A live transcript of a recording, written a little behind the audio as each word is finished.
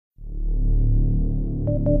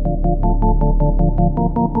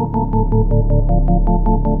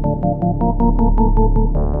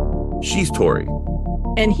She's Tori.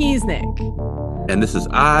 And he's Nick. And this is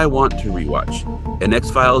I Want to Rewatch, an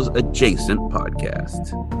X-Files adjacent podcast.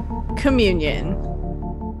 Communion.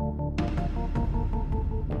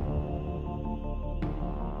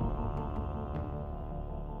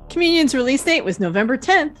 Communion's release date was November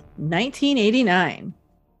 10th, 1989.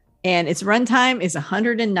 And its runtime is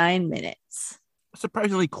 109 minutes.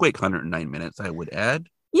 Surprisingly quick 109 minutes, I would add.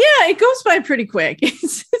 Yeah, it goes by pretty quick.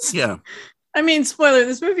 Yeah. I mean, spoiler,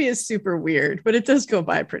 this movie is super weird, but it does go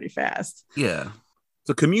by pretty fast. Yeah.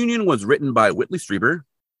 So Communion was written by Whitley Strieber,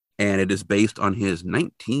 and it is based on his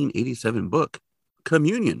 1987 book,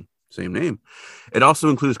 Communion, same name. It also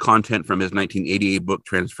includes content from his 1988 book,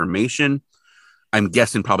 Transformation. I'm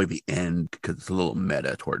guessing probably the end because it's a little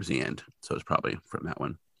meta towards the end. So it's probably from that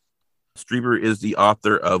one. Strieber is the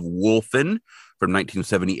author of Wolfen from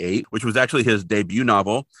 1978, which was actually his debut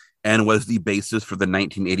novel and was the basis for the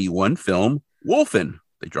 1981 film Wolfen.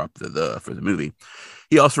 They dropped the for the movie.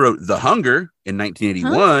 He also wrote The Hunger in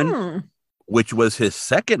 1981, which was his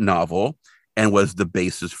second novel and was the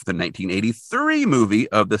basis for the 1983 movie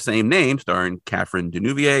of the same name, starring Catherine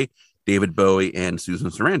Deneuve, David Bowie, and Susan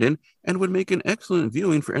Sarandon, and would make an excellent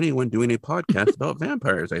viewing for anyone doing a podcast about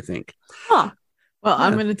vampires, I think. Huh. Well, yeah.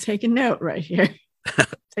 I'm going to take a note right here.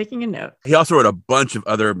 Taking a note. He also wrote a bunch of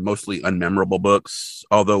other mostly unmemorable books,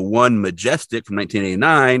 although one, Majestic from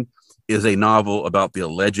 1989, is a novel about the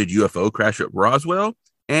alleged UFO crash at Roswell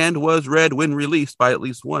and was read when released by at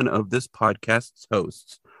least one of this podcast's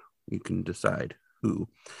hosts. You can decide who.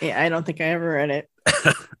 Yeah, I don't think I ever read it.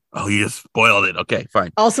 Oh, you just spoiled it. Okay,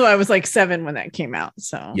 fine. Also, I was like 7 when that came out.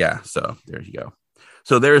 So yeah, so there you go.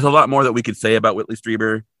 So there's a lot more that we could say about Whitley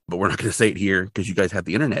Strieber, but we're not going to say it here because you guys have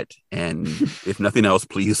the internet. And if nothing else,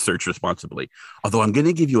 please search responsibly. Although I'm going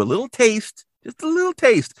to give you a little taste, just a little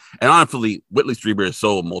taste. And honestly, Whitley Strieber is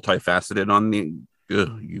so multifaceted on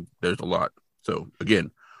there's a lot. So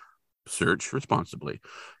again, search responsibly.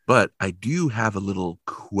 But I do have a little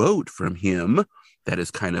quote from him that is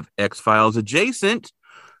kind of X-Files adjacent.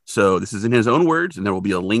 So this is in his own words, and there will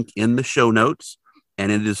be a link in the show notes.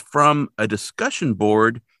 And it is from a discussion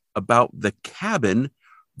board about the cabin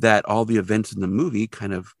that all the events in the movie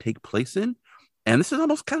kind of take place in. And this is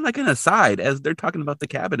almost kind of like an aside as they're talking about the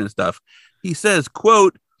cabin and stuff. He says,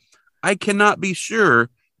 quote, "I cannot be sure,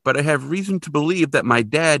 but I have reason to believe that my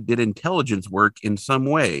dad did intelligence work in some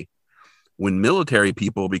way. When military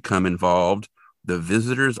people become involved, the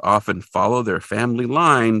visitors often follow their family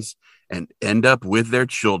lines and end up with their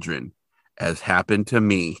children, as happened to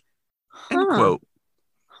me." End quote.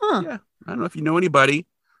 Yeah, I don't know if you know anybody,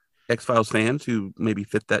 X-Files fans, who maybe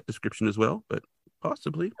fit that description as well, but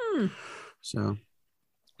possibly. So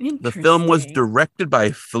the film was directed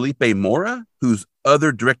by Felipe Mora, whose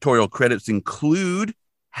other directorial credits include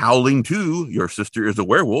Howling 2, Your Sister is a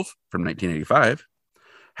Werewolf from 1985,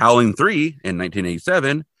 Howling 3 in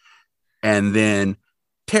 1987, and then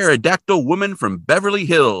Pterodactyl Woman from Beverly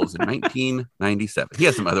Hills in 1997. He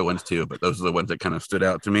has some other ones too, but those are the ones that kind of stood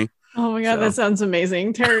out to me. Oh my God, that sounds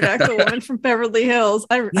amazing. Pterodactyl Woman from Beverly Hills.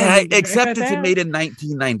 Except it's made in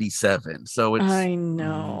 1997. So it's, I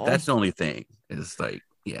know. That's the only thing. It's like,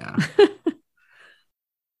 yeah.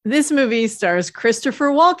 This movie stars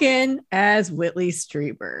Christopher Walken as Whitley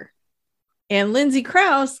Strieber and Lindsay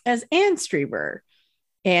Krause as Anne Strieber.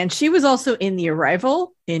 And she was also in The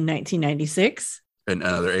Arrival in 1996.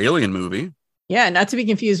 Another Alien movie. Yeah, not to be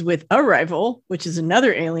confused with Arrival, which is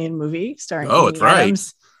another Alien movie starring Amy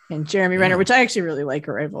Adams and Jeremy Renner, which I actually really like.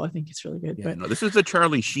 Arrival, I think it's really good. Yeah, but no, this is the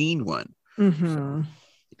Charlie Sheen one. Mm-hmm. So,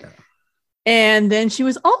 yeah. And then she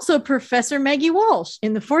was also Professor Maggie Walsh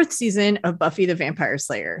in the 4th season of Buffy the Vampire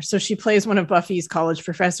Slayer. So she plays one of Buffy's college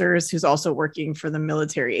professors who's also working for the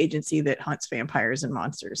military agency that hunts vampires and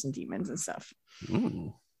monsters and demons and stuff.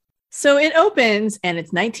 Ooh. So it opens and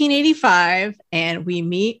it's 1985 and we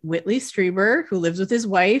meet Whitley Strieber, who lives with his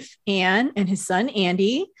wife, Anne, and his son,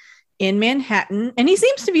 Andy, in Manhattan. And he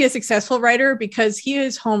seems to be a successful writer because he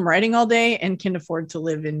is home writing all day and can afford to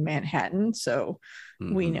live in Manhattan. So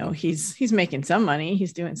we know he's making some money.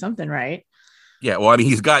 He's doing something right. Yeah. Well, I mean,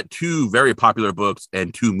 he's got 2 very popular books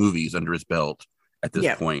and 2 movies under his belt at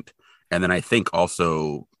this point. And then I think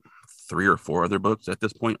also 3 or 4 other books at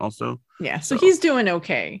this point also. Yeah. So he's doing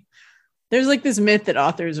okay. There's like this myth that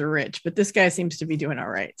authors are rich, but this guy seems to be doing all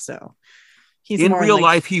right. So he's in real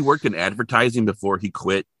life, he worked in advertising before he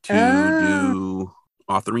quit to do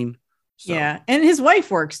authoring. So. Yeah. And his wife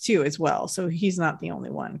works too as well. So he's not the only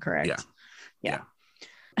one, correct? Yeah.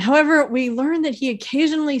 However, we learn that he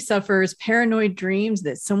occasionally suffers paranoid dreams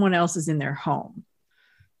that someone else is in their home.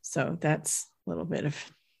 So that's a little bit of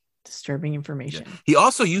disturbing information. Yeah. He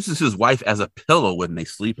also uses his wife as a pillow when they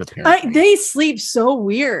sleep, apparently. They sleep so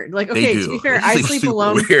weird. Like, okay, to be fair, I sleep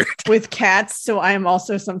alone with cats, so I am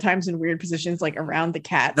also sometimes in weird positions, like around the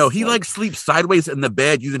cats. No, he like sleeps sideways in the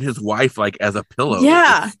bed using his wife like as a pillow.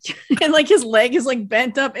 Yeah. And like his leg is like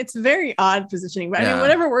bent up. It's very odd positioning. But I mean,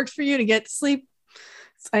 whatever works for you to get to sleep.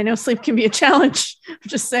 I know sleep can be a challenge. I'm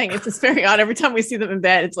just saying it's very odd. Every time we see them in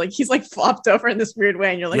bed, it's like he's like flopped over in this weird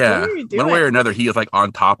way. And you're like, what are you doing? One way or another, he is like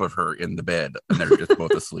on top of her in the bed and they're just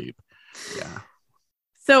both asleep. Yeah.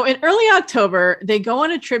 So in early October, they go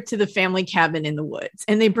on a trip to the family cabin in the woods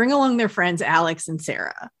and they bring along their friends, Alex and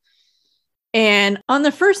Sarah. And on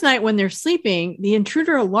the first night when they're sleeping, the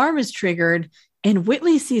intruder alarm is triggered and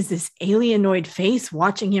Whitley sees this alienoid face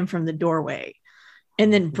watching him from the doorway.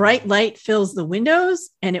 And then bright light fills the windows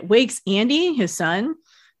and it wakes Andy, his son,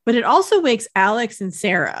 but it also wakes Alex and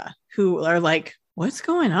Sarah, who are like, what's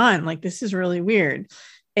going on? Like, this is really weird.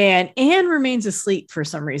 And Anne remains asleep for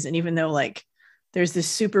some reason, even though like there's this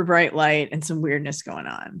super bright light and some weirdness going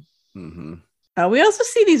on. Mm-hmm. We also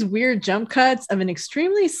see these weird jump cuts of an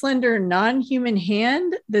extremely slender non-human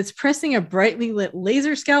hand that's pressing a brightly lit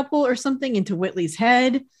laser scalpel or something into Whitley's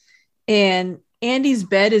head. And Andy's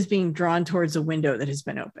bed is being drawn towards a window that has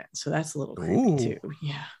been opened. So that's a little creepy too.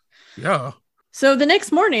 Yeah. Yeah. So the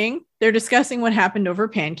next morning, they're discussing what happened over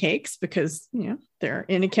pancakes because, you know, they're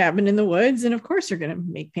in a cabin in the woods. And of course, they're going to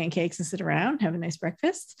make pancakes and sit around, have a nice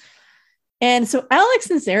breakfast. And so Alex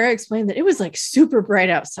and Sarah explained that it was like super bright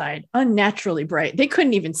outside, unnaturally bright. They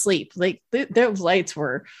couldn't even sleep. Like those lights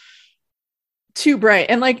were too bright.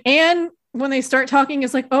 And like Anne, when they start talking,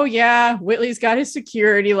 is like, oh yeah, Whitley's got his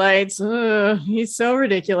security lights. Ugh, he's so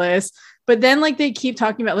ridiculous. But then like they keep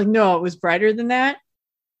talking about like, no, it was brighter than that.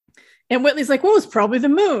 And Whitley's like, well, it's probably the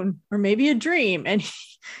moon or maybe a dream. And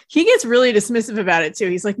he gets really dismissive about it too.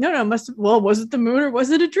 He's like, no, was it the moon or was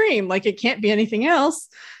it a dream? Like it can't be anything else.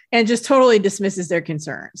 And just totally dismisses their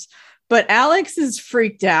concerns. But Alex is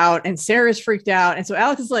freaked out and Sarah's freaked out. And so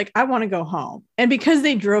Alex is like, I want to go home. And because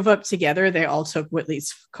they drove up together, they all took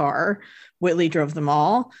Whitley's car. Whitley drove them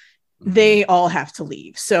all. They all have to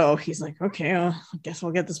leave. So he's like, okay, well, I guess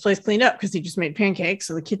we'll get this place cleaned up because he just made pancakes.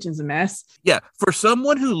 So the kitchen's a mess. Yeah. For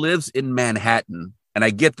someone who lives in Manhattan, and I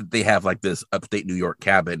get that they have like this upstate New York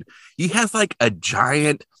cabin, he has like a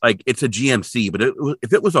giant, like it's a GMC, but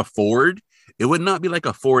if it was a Ford, it would not be like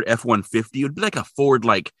a Ford F-150. It would be like a Ford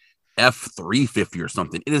like F-350 or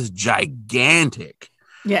something. It is gigantic.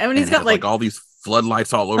 Yeah, I mean, he's got like all these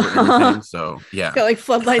floodlights all over and everything. So yeah, he's got like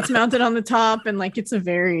floodlights mounted on the top, and like it's a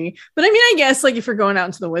very. But I mean, I guess like if you're going out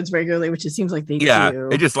into the woods regularly, which it seems like they do.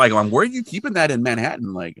 It's just like, where are you keeping that in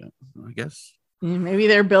Manhattan? Like, I guess maybe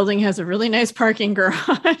their building has a really nice parking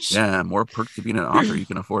garage. Yeah, more perks to being an author. You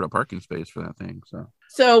can afford a parking space for that thing.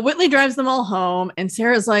 So Whitley drives them all home, and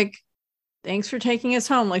Sarah's like, thanks for taking us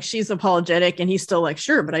home. Like she's apologetic and he's still like,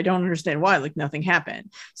 sure, but I don't understand why. Like nothing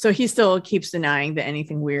happened. So he still keeps denying that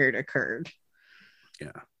anything weird occurred.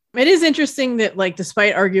 Yeah. It is interesting that like,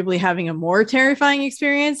 despite arguably having a more terrifying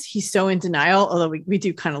experience, he's so in denial. Although we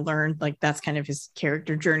do kind of learn like that's kind of his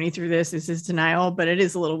character journey through this is his denial. But it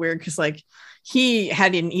is a little weird because like he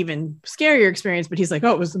had an even scarier experience, but he's like,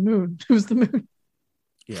 oh, it was the moon. It was the moon.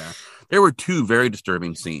 Yeah. There were two very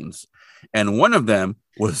disturbing scenes. And one of them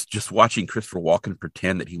was just watching Christopher Walken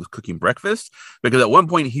pretend that he was cooking breakfast, because at one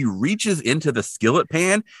point he reaches into the skillet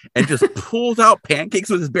pan and just pulls out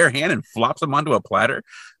pancakes with his bare hand and flops them onto a platter.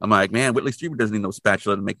 I'm like, man, Whitley Strieber doesn't need no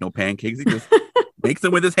spatula to make no pancakes. He just makes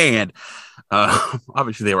them with his hand.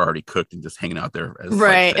 Obviously, they were already cooked and just hanging out there.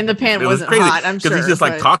 Right. Like, and the pan wasn't hot, I'm sure. Because he's just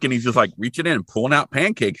like talking. He's just like reaching in and pulling out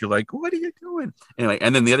pancakes. You're like, what are you doing? Anyway,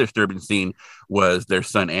 and then the other disturbing scene was their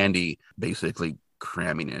son, Andy, basically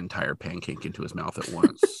cramming an entire pancake into his mouth at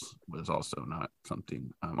once. Was also not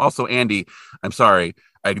something. Also, Andy, I'm sorry,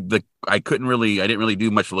 I didn't really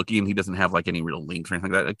do much looking. He doesn't have like any real links or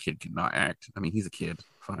anything like that. A kid cannot act. I mean, he's a kid,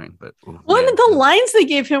 fine, but the lines they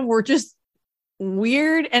gave him were just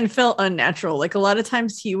weird and felt unnatural. Like a lot of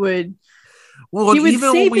times he would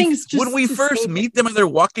say things just when we first meet them and they're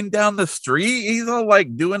walking down the street, he's all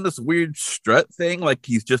like doing this weird strut thing, like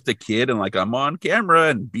he's just a kid and like I'm on camera,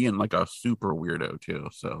 and being like a super weirdo too.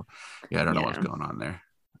 So yeah, I don't know what's going on there.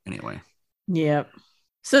 Anyway. Yep.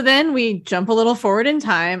 So then we jump a little forward in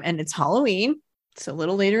time and it's Halloween. It's a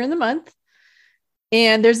little later in the month.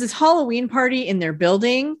 And there's this Halloween party in their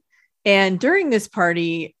building. And during this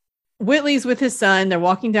party, Whitley's with his son. They're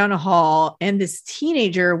walking down a hall and this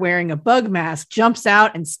teenager wearing a bug mask jumps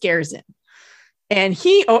out and scares him. And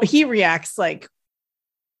he reacts like,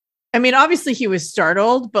 I mean, obviously he was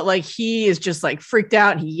startled, but like he is just like freaked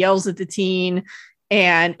out and he yells at the teen.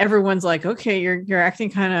 And everyone's like, okay, you're acting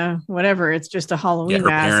kind of whatever. It's just a Halloween her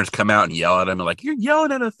mask. parents come out and yell at him and like, you're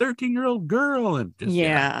yelling at a 13-year-old girl. And just,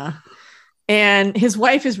 yeah. And his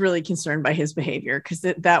wife is really concerned by his behavior because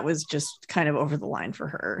that was just kind of over the line for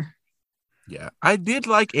her. Yeah. I did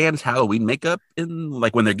like Anne's Halloween makeup in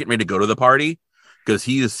like when they're getting ready to go to the party, because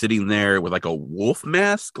he is sitting there with like a wolf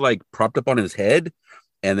mask, like propped up on his head.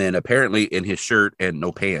 And then apparently in his shirt and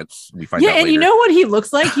no pants, we find out and later. You know what he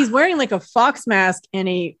looks like? He's wearing like a fox mask and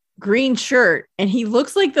a green shirt, and he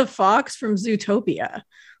looks like the fox from Zootopia.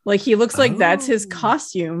 Like he looks like that's his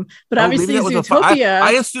costume, but obviously Zootopia.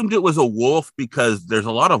 I assumed it was a wolf because there's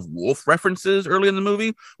a lot of wolf references early in the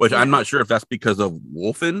movie, which I'm not sure if that's because of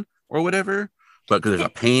Wolfen or whatever, but because there's a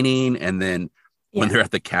painting, and then when they're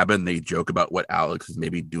at the cabin, they joke about what Alex is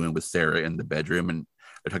maybe doing with Sarah in the bedroom, and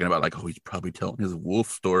they're talking about like, oh, he's probably telling his wolf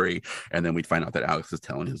story, and then we find out that Alex is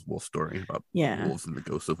telling his wolf story about wolves and the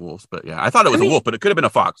ghosts of wolves. But I thought it was a wolf, but it could have been a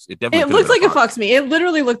fox. It definitely looked like a fox to me. It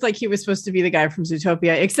literally looked like he was supposed to be the guy from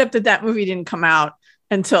Zootopia, except that movie didn't come out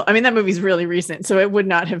until, that movie's really recent, so it would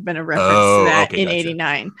not have been a reference to that in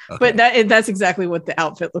 '89. Okay. But that's exactly what the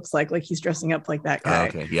outfit looks like he's dressing up like that guy.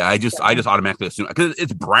 Okay, yeah, I just automatically assumed because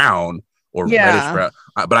it's brown or reddish brown,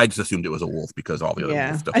 but I just assumed it was a wolf because all the other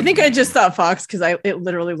wolf stuff. I think I just thought fox because it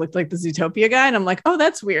literally looked like the Zootopia guy, and I'm like, oh,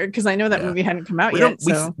 that's weird because I know that movie hadn't come out yet.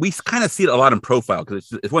 We kind of see it a lot in profile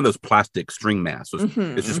because it's one of those plastic string masks. So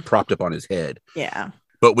it's just propped up on his head. Yeah.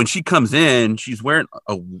 But when she comes in, she's wearing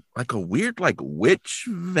a weird witch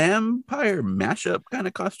vampire mashup kind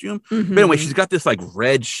of costume. But anyway, she's got this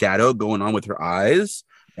red shadow going on with her eyes,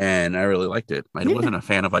 and I really liked it. I wasn't a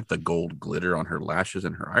fan of the gold glitter on her lashes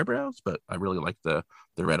and her eyebrows, but I really liked the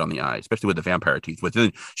red on the eye, especially with the vampire teeth. Which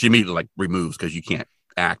then she immediately removes because you can't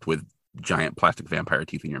act with giant plastic vampire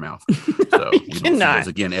teeth in your mouth. So we don't see those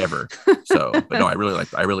again ever. So, but no, I really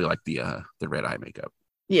liked the red eye makeup.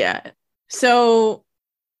 Yeah. So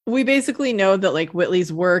we basically know that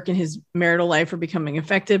Whitley's work and his marital life are becoming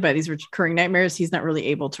affected by these recurring nightmares. He's not really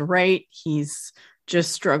able to write. He's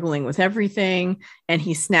just struggling with everything, and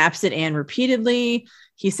he snaps at Anne repeatedly.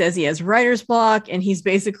 He says he has writer's block, and he's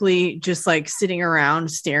basically just sitting around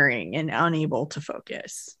staring and unable to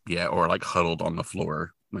focus. Yeah, or huddled on the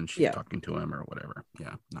floor when she's talking to him or whatever.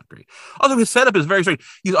 Yeah, not great. Although his setup is very strange.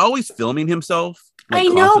 He's always filming himself. I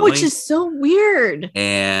know, which is so weird.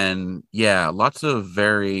 And lots of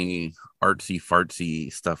very artsy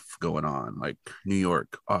fartsy stuff going on, like New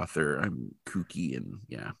York author, I'm kooky, and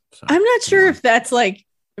so, I'm not sure if that's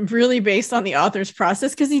really based on the author's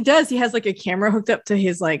process, because he has a camera hooked up to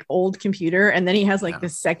his old computer, and then he has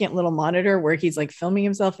this second little monitor where he's filming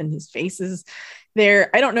himself and his face is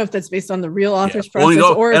there. I don't know if that's based on the real author's process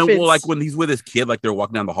or if it's when he's with his kid, they're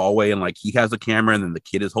walking down the hallway and he has a camera and then the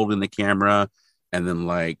kid is holding the camera. And then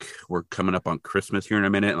we're coming up on Christmas here in a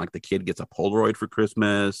minute, and the kid gets a Polaroid for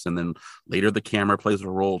Christmas, and then later the camera plays a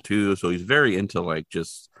role too. So he's very into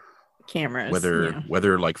just cameras,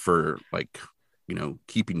 whether for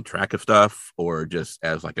keeping track of stuff or just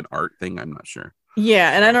as an art thing. I'm not sure.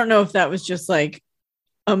 Yeah, and I don't know if that was just a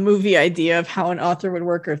movie idea of how an author would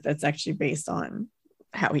work, or if that's actually based on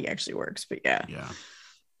how he actually works. But yeah.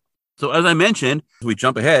 So as I mentioned, we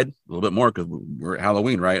jump ahead a little bit more because we're at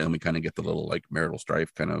Halloween, right? And we kind of get the little marital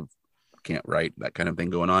strife, kind of can't write, that kind of thing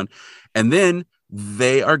going on. And then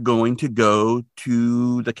they are going to go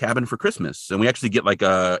to the cabin for Christmas. And we actually get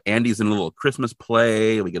Andy's in a little Christmas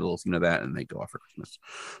play. We get a little scene of that, and they go off for Christmas.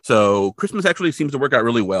 So Christmas actually seems to work out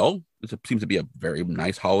really well. It seems to be a very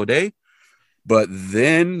nice holiday. But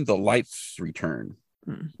then the lights return.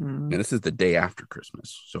 And this is the day after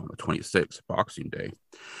Christmas. So on the 26th, Boxing Day.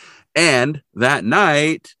 And that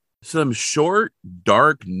night, some short,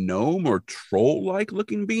 dark gnome or troll-like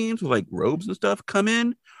looking beings with robes and stuff come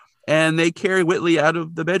in, and they carry Whitley out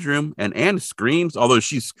of the bedroom. And Anne screams, although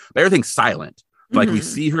everything's silent. We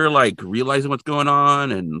see her realizing what's going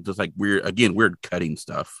on, and just weird cutting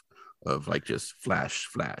stuff of just flash,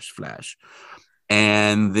 flash, flash.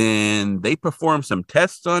 And then they perform some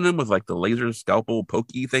tests on him with the laser scalpel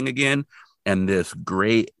pokey thing again. And this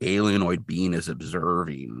gray alienoid being is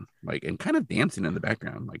observing, and kind of dancing in the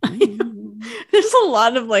background. There's a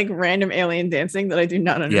lot of random alien dancing that I do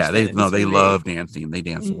not understand. Yeah, they love dancing. They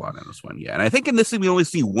dance a lot in this one. Yeah, and I think in this scene we only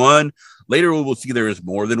see one. Later we will see there is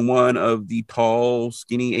more than one of the tall,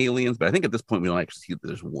 skinny aliens, but I think at this point we only actually see that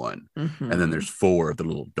there's one, and then there's four of the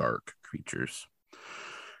little dark creatures.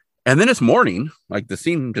 And then it's morning. The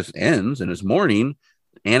scene just ends, and it's morning.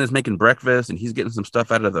 Anne is making breakfast, and he's getting some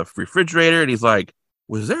stuff out of the refrigerator, and he's like,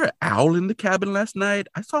 was there an owl in the cabin last night?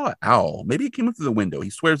 I saw an owl. Maybe it came up through the window. He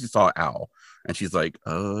swears he saw an owl. And she's like,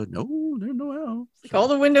 no, there's no owl. Like, all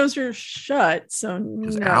the windows are shut, so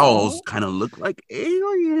Because no. owls kind of look like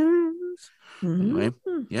aliens. Anyway,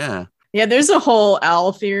 yeah. Yeah, there's a whole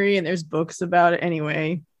owl theory, and there's books about it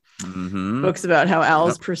anyway. Books about how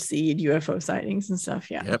owls precede UFO sightings and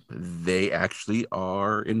stuff. Yeah. Yep. They actually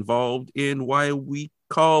are involved in why we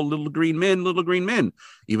call little green men,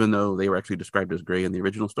 even though they were actually described as gray in the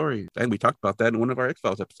original story. And we talked about that in one of our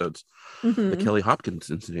X-Files episodes, the Kelly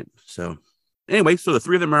Hopkins incident. So anyway, so the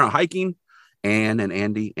three of them are out hiking, Anne and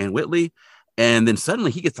Andy and Whitley. And then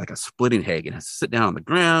suddenly he gets like a splitting headache and has to sit down on the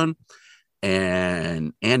ground.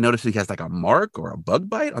 And Anne notices he has like a mark or a bug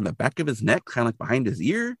bite on the back of his neck, kind of like behind his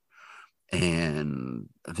ear. And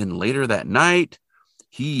then later that night,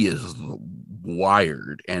 he is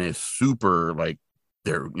wired and is super like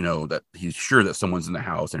there, that he's sure that someone's in the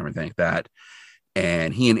house and everything like that.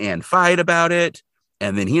 And he and Anne fight about it.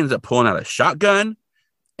 And then he ends up pulling out a shotgun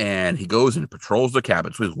and he goes and patrols the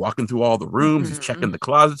cabin. So he's walking through all the rooms. He's checking the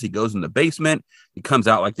closets. He goes in the basement. He comes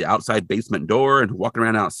out like the outside basement door and walking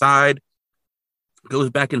around outside, goes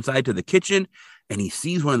back inside to the kitchen. And he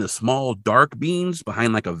sees one of the small dark beans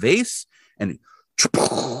behind like a vase and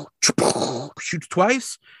shoots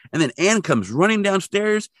twice. And then Anne comes running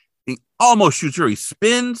downstairs. He almost shoots her. He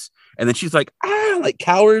spins. And then she's like, like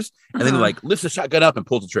cowers. And then he like lifts the shotgun up and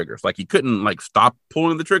pulls the trigger. It's like he couldn't like stop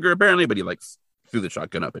pulling the trigger apparently, but he like threw the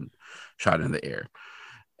shotgun up and shot it in the air.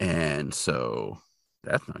 And so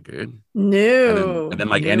that's not good. No. And then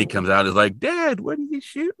like Andy comes out and is like, Dad, what are you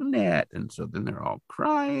shooting at? And so then they're all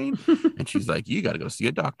crying. And she's like, you got to go see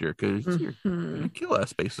a doctor because you're going to kill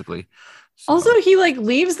us, basically. So, also, he like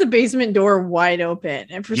leaves the basement door wide open.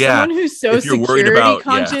 And for someone who's so security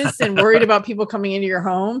conscious and worried about people coming into your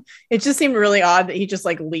home, it just seemed really odd that he just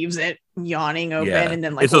like leaves it yawning open and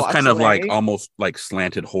then like it's those kind of like almost like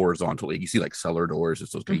slanted horizontally. You see like cellar doors.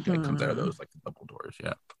 It's those kind of comes out of those like the double doors.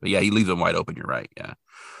 Yeah. But yeah, he leaves them wide open. You're right. Yeah.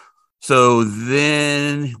 So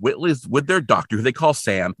then Whitley's with their doctor, who they call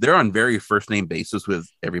Sam. They're on very first name basis with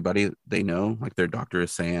everybody they know. Like their doctor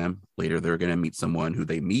is Sam. Later, they're going to meet someone who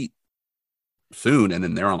they meet soon. And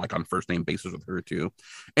then they're on first name basis with her too.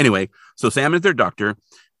 Anyway, so Sam is their doctor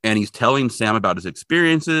and he's telling Sam about his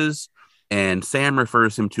experiences. And Sam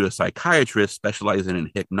refers him to a psychiatrist specializing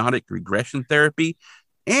in hypnotic regression therapy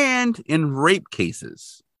and in rape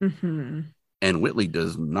cases. And Whitley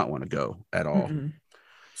does not want to go at all.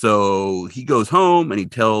 So he goes home and he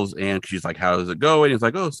tells Anne, she's like, how does it go? And he's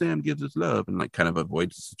like, oh, Sam gives us love, and like kind of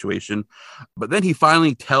avoids the situation. But then he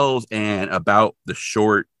finally tells Anne about the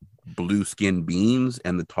short blue skin beans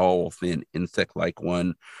and the tall, thin insect-like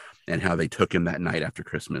one and how they took him that night after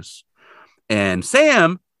Christmas. And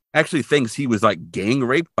Sam actually thinks he was like gang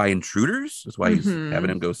raped by intruders. That's why he's having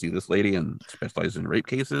him go see this lady and specializes in rape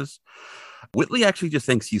cases. Whitley actually just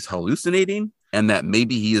thinks he's hallucinating and that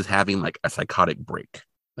maybe he is having like a psychotic break.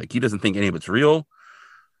 Like he doesn't think any of it's real.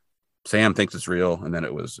 Sam thinks it's real, and then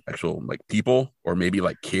it was actual like people or maybe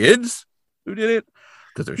like kids who did it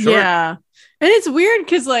because they're short. Yeah, and it's weird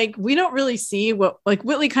because like we don't really see what like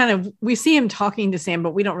Whitley we see him talking to Sam,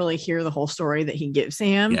 but we don't really hear the whole story that he gives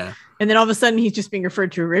Sam. Yeah, and then all of a sudden he's just being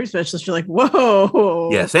referred to a rape specialist. You're like,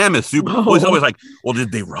 whoa. Yeah, Sam is super. Well, he's always like, well,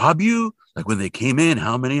 did they rob you? Like when they came in,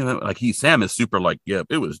 how many of them? Like Sam is super like, yeah,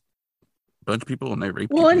 it was bunch of people and they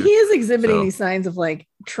raped well, and he is exhibiting these signs of like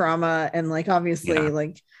trauma and like obviously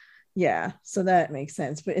like so that makes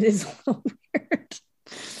sense, but it is a little weird.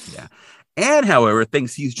 Yeah. Anne, however,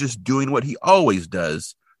 thinks he's just doing what he always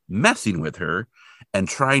does, messing with her and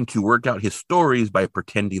trying to work out his stories by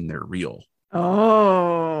pretending they're real.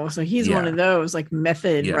 Oh, so he's one of those like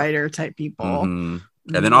method writer type people.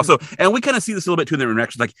 And then also, and we kind of see this a little bit too in their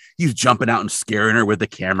interactions, like he's jumping out and scaring her with the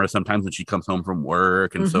camera sometimes when she comes home from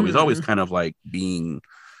work. And so he's always kind of like being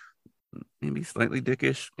maybe slightly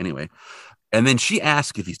dickish. Anyway. And then she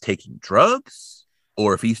asks if he's taking drugs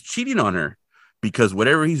or if he's cheating on her because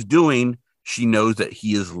whatever he's doing, she knows that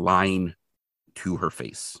he is lying to her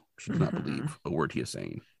face. She does not believe a word he is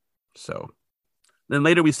saying. So then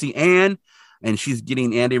later we see Anne and she's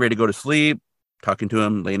getting Andy ready to go to sleep, talking to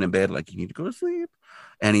him, laying in bed, like, you need to go to sleep.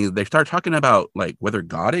 And they start talking about like whether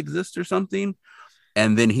God exists or something.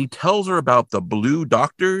 And then he tells her about the blue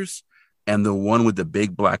doctors and the one with the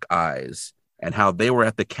big black eyes and how they were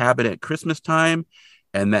at the cabin at Christmas time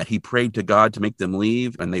and that he prayed to God to make them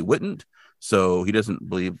leave and they wouldn't. So he doesn't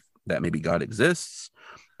believe that maybe God exists.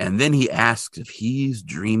 And then he asks if he's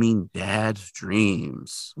dreaming Dad's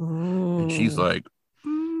dreams. And she's like,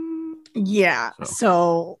 yeah.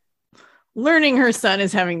 So learning her son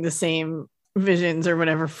is having the same visions or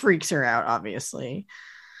whatever freaks her out, obviously.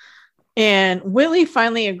 And Whitley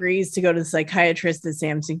finally agrees to go to the psychiatrist that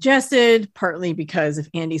Sam suggested, partly because if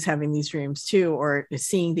Andy's having these dreams too, or is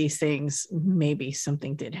seeing these things, maybe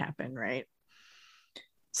something did happen, right?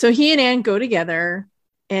 So he and Anne go together.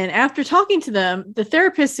 And after talking to them, the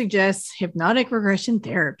therapist suggests hypnotic regression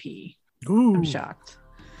therapy. Ooh. I'm shocked.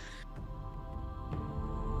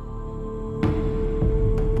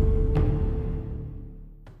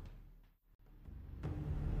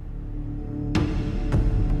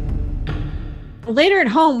 Later at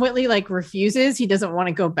home, Whitley refuses. He doesn't want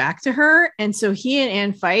to go back to her. And so he and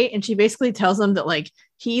Anne fight. And she basically tells him that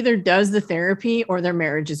he either does the therapy or their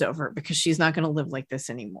marriage is over because she's not going to live like this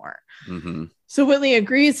anymore. Mm-hmm. So Whitley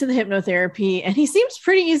agrees to the hypnotherapy and he seems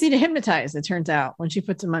pretty easy to hypnotize, it turns out, when she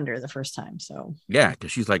puts him under the first time. So yeah,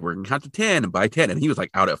 because she's like, we're going to count to 10 and by 10. And he was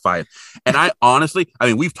out at 5. And I honestly,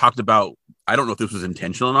 we've talked about, I don't know if this was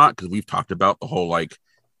intentional or not, because we've talked about the whole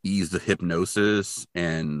ease of hypnosis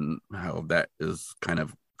and how that is kind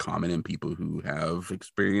of common in people who have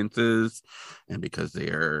experiences and because they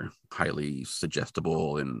are highly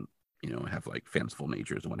suggestible and have fanciful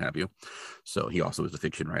natures and what have you. So he also is a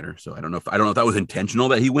fiction writer. So I don't know if that was intentional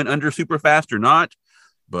that he went under super fast or not,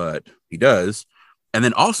 but he does. And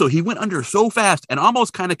then also he went under so fast and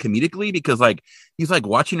almost kind of comedically because he's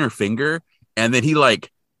watching her finger and then he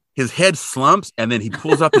his head slumps and then he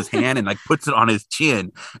pulls up his hand and puts it on his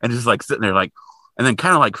chin and just sitting there and then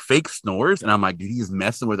kind of fake snores. And I'm like, dude, he's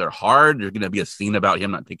messing with her hard. There's going to be a scene about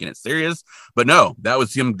him not taking it serious. But no, that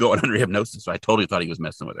was him going under hypnosis. So I totally thought he was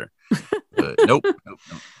messing with her. But nope.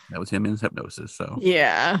 That was him in hypnosis. So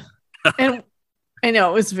yeah. And I know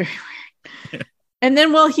it was very weird. And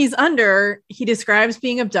then while he's under, he describes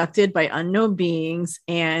being abducted by unknown beings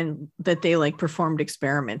and that they performed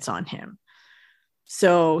experiments on him.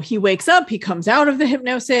 So he wakes up, he comes out of the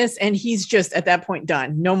hypnosis, and he's just at that point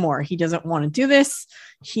done. No more. He doesn't want to do this.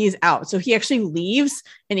 He's out. So he actually leaves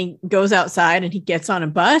and he goes outside and he gets on a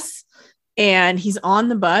bus and he's on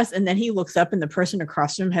the bus. And then he looks up and the person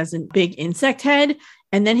across from him has a big insect head.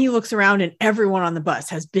 And then he looks around and everyone on the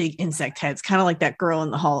bus has big insect heads, kind of like that girl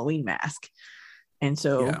in the Halloween mask. And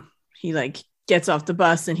so he gets off the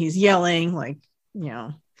bus and he's yelling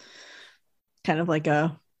kind of like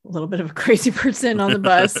a little bit of a crazy person on the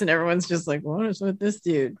bus. And everyone's just what is with this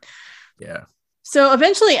dude? Yeah. So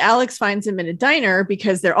eventually Alex finds him in a diner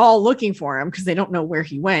because they're all looking for him because they don't know where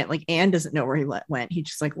he went. Anne doesn't know where he went. He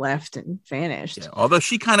just left and vanished. Yeah. Although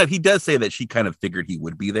he does say that she kind of figured he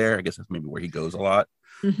would be there. I guess that's maybe where he goes a lot.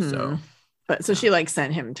 Mm-hmm. So she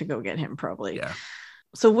sent him to go get him probably. Yeah.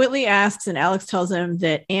 So Whitley asks and Alex tells him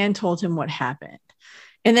that Anne told him what happened.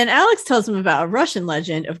 And then Alex tells him about a Russian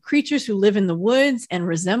legend of creatures who live in the woods and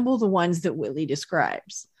resemble the ones that Whitley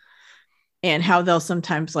describes and how they'll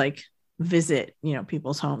sometimes visit,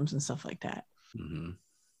 people's homes and stuff like that. Mm-hmm.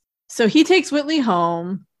 So he takes Whitley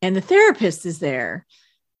home and the therapist is there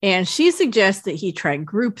and she suggests that he try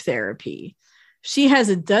group therapy. She has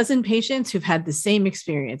a dozen patients who've had the same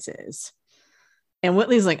experiences. And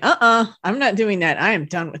Whitley's I'm not doing that. I am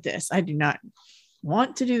done with this. I do not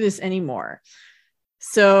want to do this anymore.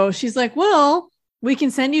 So she's well, we can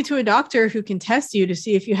send you to a doctor who can test you to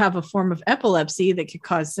see if you have a form of epilepsy that could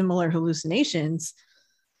cause similar hallucinations.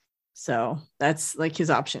 So that's his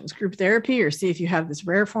options, group therapy or see if you have this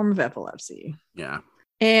rare form of epilepsy. Yeah.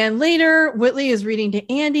 And later Whitley is reading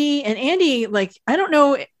to Andy and Andy, I don't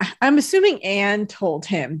know. I'm assuming Anne told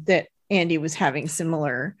him that Andy was having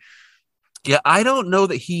similar. Yeah, I don't know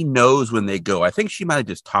that he knows when they go. I think she might have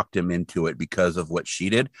just talked him into it because of what she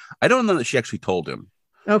did. I don't know that she actually told him.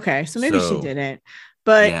 Okay, so maybe she didn't.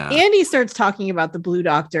 But yeah. Andy starts talking about the blue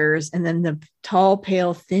doctors and then the tall,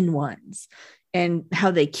 pale, thin ones and how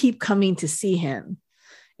they keep coming to see him.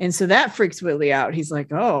 And so that freaks Whitley out. He's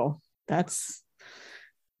oh, that's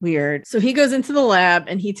weird. So he goes into the lab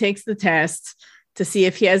and he takes the test to see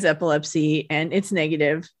if he has epilepsy and it's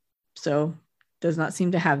negative. So does not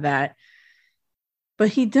seem to have that. But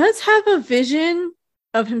he does have a vision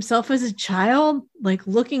of himself as a child,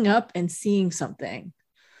 looking up and seeing something.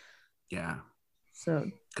 Yeah. So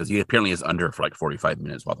because he apparently is under for 45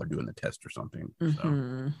 minutes while they're doing the test or something.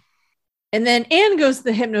 Mm-hmm. So. And then Anne goes to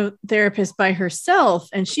the hypnotherapist by herself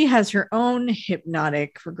and she has her own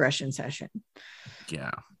hypnotic regression session.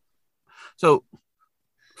 Yeah. So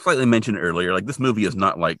slightly mentioned earlier, this movie is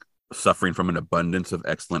not suffering from an abundance of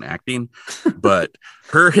excellent acting, but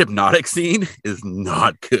her hypnotic scene is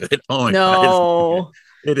not good. Oh my God,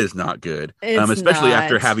 it is not good. Especially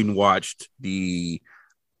after having watched the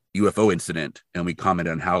UFO incident, and we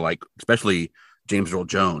commented on how especially James Earl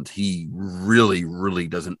Jones, he really, really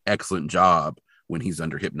does an excellent job when he's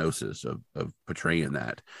under hypnosis of portraying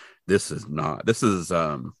that. This is not this is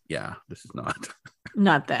not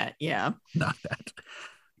not that. Yeah. Not that.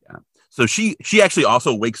 Yeah. So she actually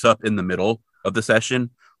also wakes up in the middle of the session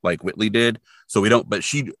like Whitley did. So we don't, but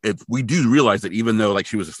if we do realize that even though like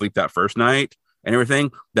she was asleep that first night and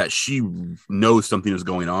everything, that she knows something is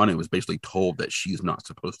going on and was basically told that she's not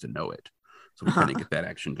supposed to know it. So we kind of get that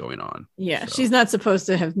action going on. Yeah. So. She's not supposed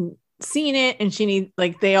to have seen it, and she need,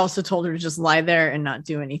 like, they also told her to just lie there and not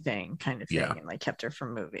do anything kind of thing, and like kept her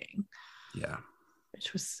from moving. Yeah.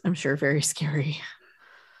 Which was, I'm sure, very scary.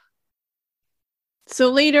 So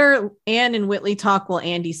later, Anne and Whitley talk while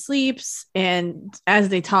Andy sleeps. And as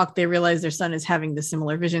they talk, they realize their son is having the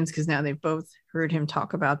similar visions because now they've both heard him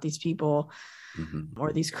talk about these people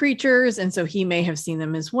or these creatures. And so he may have seen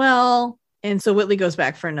them as well. And so Whitley goes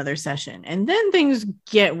back for another session. And then things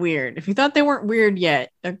get weird. If you thought they weren't weird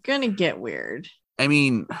yet, they're going to get weird. I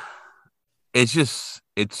mean, it's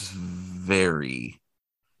very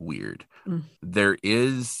weird. There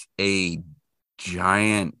is a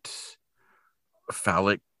giant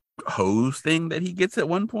phallic hose thing that he gets at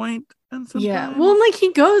one point. Yeah. Well, like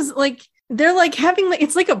he goes, like, they're like having, like,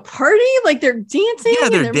 it's like a party, like they're dancing. Yeah,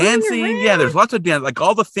 they're dancing. Yeah, there's lots of dance. Like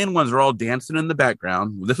all the thin ones are all dancing in the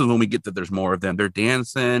background. This is when we get that there's more of them. They're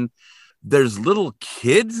dancing. There's little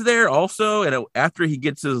kids there also. And after he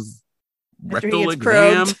gets his rectal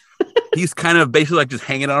exam, he's kind of basically like just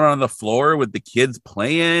hanging out on the floor with the kids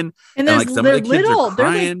playing. And like some of the kids are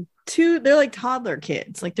crying. They're like toddler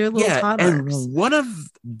kids, like they're little toddlers. And one of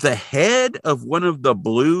the head of one of the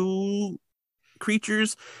blue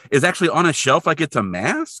creatures is actually on a shelf like it's a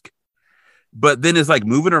mask, but then is like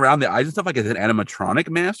moving around the eyes and stuff like it's an animatronic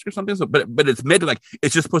mask or something. So but it's meant to, like,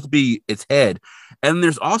 it's just supposed to be its head. And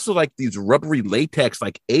there's also like these rubbery latex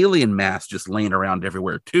like alien masks just laying around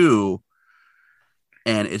everywhere too,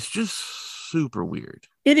 and it's just super weird.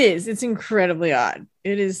 It is. It's incredibly odd.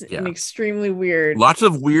 It is an extremely weird. Lots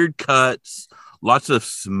of weird cuts, lots of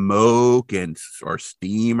smoke or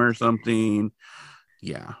steam or something.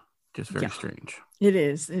 Yeah, just very strange. It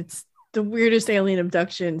is. It's the weirdest alien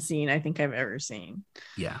abduction scene I think I've ever seen.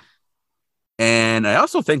 Yeah. And I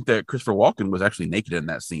also think that Christopher Walken was actually naked in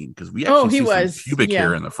that scene because we actually see some pubic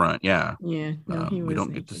hair in the front. Yeah. Yeah. No, we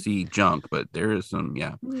don't get to see junk, but there is some.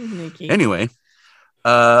 Yeah. Naked. Anyway.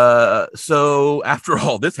 So after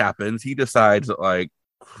all this happens, he decides that, like,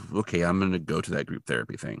 okay, I'm going to go to that group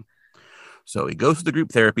therapy thing. So he goes to the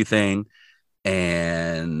group therapy thing,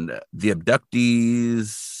 and the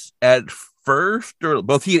abductees at first, or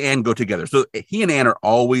both he and Anne go together. So he and Anne are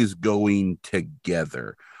always going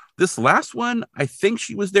together. This last one, I think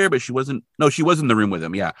she was there, but she wasn't. No, she was in the room with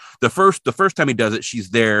him. Yeah. The first time he does it, she's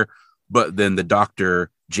there, but then the doctor,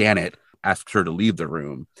 Janet, asks her to leave the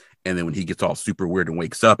room. And then when he gets all super weird and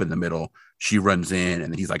wakes up in the middle, she runs in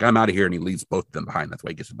and then he's like, I'm out of here. And he leaves both of them behind. That's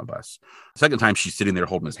why he gets in the bus. Second time, she's sitting there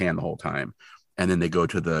holding his hand the whole time. And then they go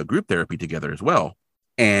to the group therapy together as well.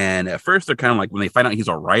 And at first, they're kind of like, when they find out he's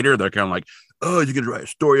a writer, they're kind of like, oh, you're going to write a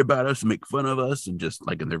story about us and make fun of us. And just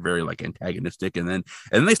like, and they're very like antagonistic. And then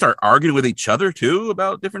they start arguing with each other too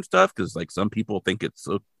about different stuff. Cause like some people think it's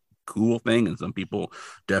a cool thing. And some people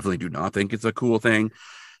definitely do not think it's a cool thing.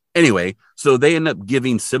 Anyway, so they end up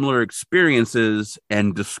giving similar experiences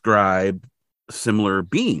and describe similar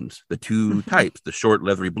beings, the two types, the short,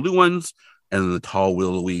 leathery blue ones and the tall,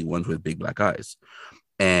 willowy ones with big black eyes.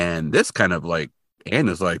 And this kind of like, Anne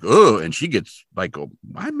is like, oh, and she gets like, oh,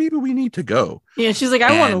 maybe we need to go. Yeah, she's like,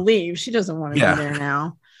 I want to leave. She doesn't want to be there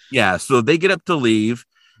now. Yeah, so they get up to leave,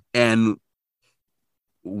 and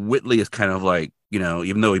Whitley is kind of like, you know,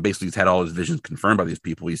 even though he basically has had all his visions confirmed by these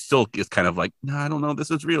people, he still is kind of like, no, I don't know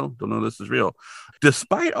this is real. Don't know this is real.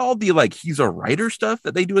 Despite all the like, he's a writer stuff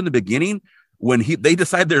that they do in the beginning, when they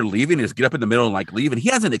decide they're leaving, just get up in the middle and like leave, and he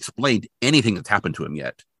hasn't explained anything that's happened to him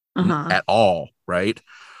yet at all, right?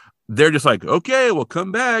 They're just like, okay, we'll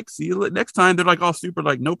come back. See you next time. They're like all super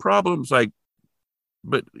like, no problems. Like,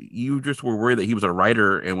 but you just were worried that he was a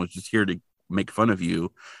writer and was just here to make fun of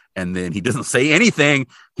you. And then he doesn't say anything.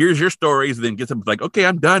 Here's your stories. And then gets up like, okay,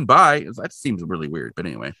 I'm done. Bye. That seems really weird. But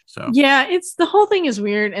anyway, so yeah, it's the whole thing is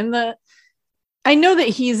weird. And I know that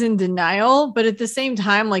he's in denial, but at the same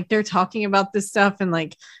time, like they're talking about this stuff and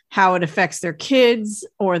like how it affects their kids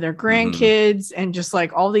or their grandkids and just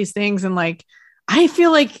like all these things. And like, I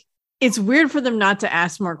feel like it's weird for them not to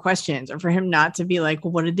ask more questions or for him not to be like,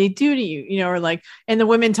 well, what did they do to you? You know, or like, and the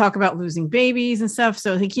women talk about losing babies and stuff.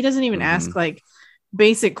 So I think he doesn't even ask like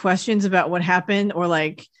basic questions about what happened, or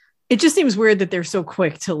like, it just seems weird that they're so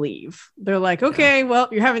quick to leave. They're like, okay, well,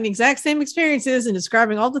 you're having the exact same experiences and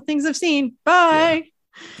describing all the things I've seen. Bye.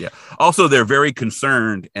 Yeah. Also, they're very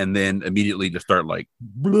concerned, and then immediately just start like,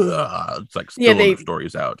 blah, it's like spilling their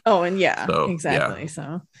stories out. Oh, and So, exactly. Yeah.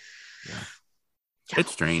 So, Yeah.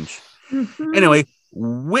 It's strange. Mhm. Anyway,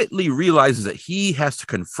 Whitley realizes that he has to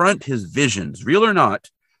confront his visions, real or not.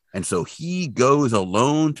 And so he goes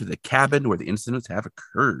alone to the cabin where the incidents have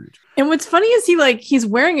occurred. And what's funny is he's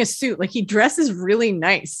wearing a suit, like he dresses really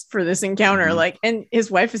nice for this encounter. Mhm. Like, and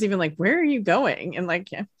his wife is even like, "Where are you going?" And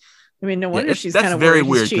like, yeah, I mean, no wonder she's that's kind of very worried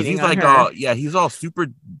weird because he's like, all, he's all super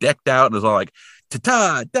decked out and is all like, ta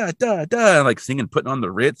ta da da da, and like singing, putting on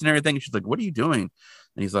the Ritz and everything. And she's like, "What are you doing?"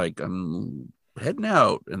 And he's like, "I'm heading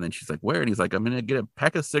out." And then she's like, "Where?" And he's like, "I'm gonna get a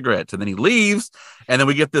pack of cigarettes." And then he leaves, and then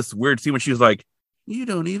we get this weird scene where she's like, "You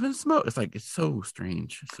don't even smoke." It's like, it's so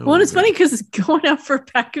strange. Well, and it's funny because going out for a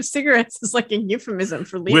pack of cigarettes is like a euphemism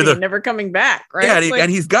for leaving and never coming back, right? Yeah,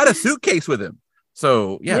 and he's got a suitcase with him.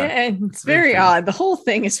 So yeah, and it's very odd. The whole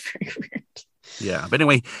thing is very weird. Yeah, but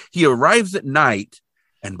anyway, he arrives at night,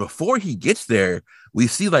 and before he gets there, we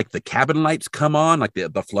see like the cabin lights come on, like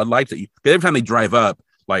the floodlights that every time they drive up,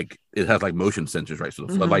 like it has like motion sensors, right? So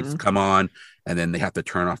the floodlights come on, and then they have to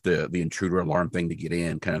turn off the intruder alarm thing to get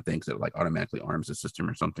in, kind of things that like automatically arms the system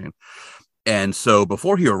or something. And so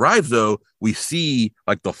before he arrives, though, we see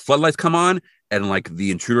like the floodlights come on, and like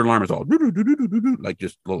the intruder alarm is all like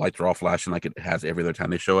just the lights are all flashing like it has every other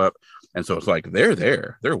time they show up. And so it's like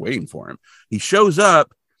they're waiting for him. He shows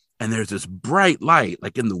up, and there's this bright light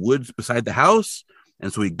like in the woods beside the house.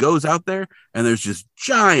 And so he goes out there, and there's this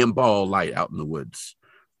giant ball of light out in the woods.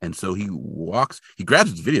 And so he grabs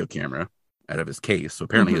his video camera out of his case. So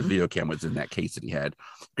apparently his video camera was in that case that he had.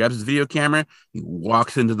 Grabs his video camera, he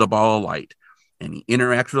walks into the ball of light, and he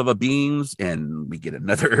interacts with all the beings, and we get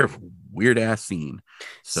another weird ass scene.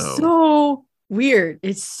 So weird.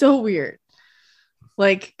 It's so weird.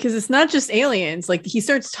 Like, because it's not just aliens. Like he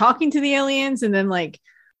starts talking to the aliens, and then like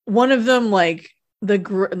one of them, like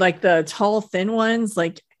the tall, thin ones,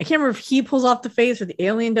 like I can't remember if he pulls off the face or the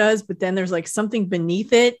alien does, but then there's like something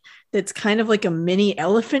beneath it that's kind of like a mini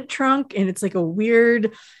elephant trunk, and it's like a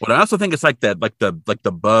weird. Well, I also think it's like that, like the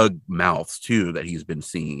bug mouths too that he's been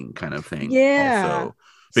seeing, kind of thing. Yeah. Also.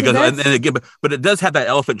 Because and again, but it does have that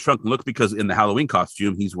elephant trunk look, because in the Halloween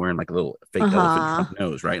costume he's wearing like a little fake elephant trunk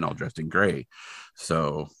nose, right, and all dressed in gray.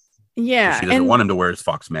 So yeah, she doesn't want him to wear his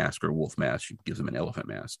fox mask or wolf mask. She gives him an elephant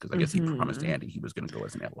mask because I guess he promised Andy he was going to go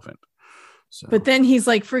as an elephant. So. But then he's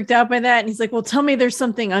like freaked out by that, and he's like, "Well, tell me there's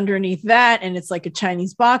something underneath that," and it's like a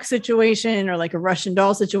Chinese box situation or like a Russian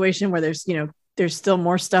doll situation where there's still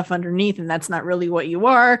more stuff underneath, and that's not really what you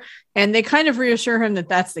are. And they kind of reassure him that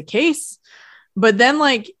that's the case. But then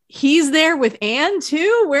like he's there with Anne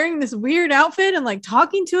too, wearing this weird outfit and like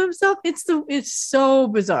talking to himself. It's so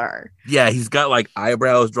bizarre. Yeah, he's got like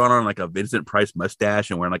eyebrows drawn on, like a Vincent Price mustache,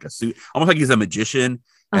 and wearing like a suit, almost like he's a magician.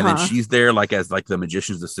 And then she's there like as like the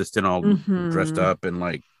magician's assistant, all dressed up and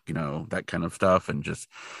like, that kind of stuff. And just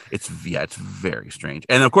it's very strange.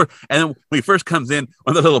 And of course, and then when he first comes in,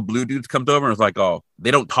 one of the little blue dudes comes over and is like, "Oh,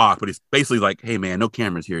 they don't talk," but he's basically like, "Hey man, no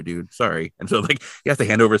cameras here, dude. Sorry." And so like he has to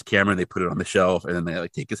hand over his camera, and they put it on the shelf, and then they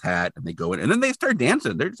like take his hat and they go in, and then they start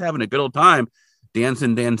dancing. They're just having a good old time,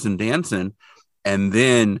 dancing. And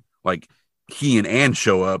then like he and Anne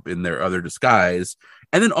show up in their other disguise.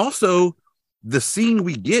 And then also the scene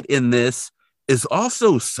we get in this is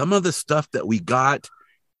also some of the stuff that we got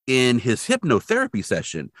in his hypnotherapy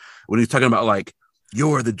session when he's talking about like,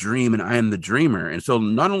 "You're the dream and I am the dreamer." And so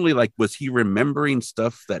not only like was he remembering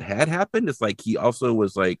stuff that had happened, it's like he also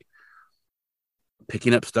was like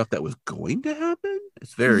picking up stuff that was going to happen.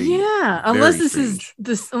 It's very unless very strange.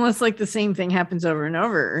 Unless like the same thing happens over and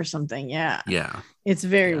over or something. Yeah, it's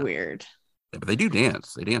very weird. Yeah, but they do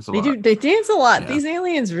dance. They dance a lot. They dance a lot. Yeah. These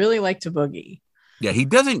aliens really like to boogie. Yeah, he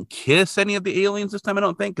doesn't kiss any of the aliens this time, I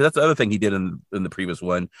don't think, because that's the other thing he did in the previous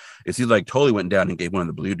one, is he like totally went down and gave one of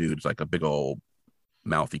the blue dudes like a big old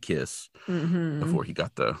mouthy kiss before he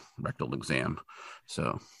got the rectal exam.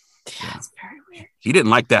 So that's very weird. He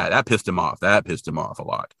didn't like that. That pissed him off. A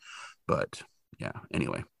lot. But yeah,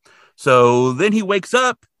 anyway. So then he wakes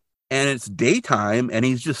up and it's daytime, and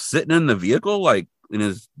he's just sitting in the vehicle, like in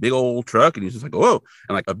his big old truck, and he's just like, "Whoa!"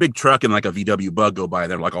 And like a big truck and like a VW bug go by.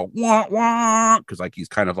 They're like, "Oh, wah wah," because like he's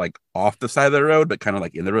kind of like off the side of the road, but kind of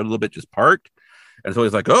like in the road a little bit, just parked. And so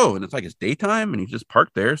he's like, "Oh," and it's like it's daytime, and he's just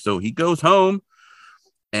parked there. So he goes home,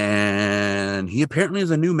 and he apparently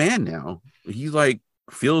is a new man now. He like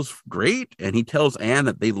feels great, and he tells Anne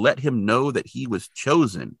that they let him know that he was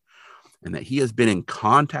chosen, and that he has been in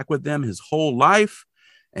contact with them his whole life,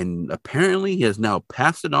 and apparently he has now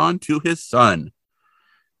passed it on to his son.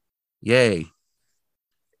 Yay.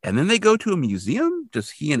 And then they go to a museum,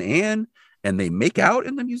 just he and Anne, and they make out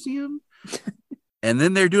in the museum. And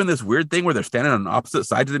then they're doing this weird thing where they're standing on opposite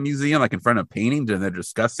sides of the museum, like in front of paintings, and they're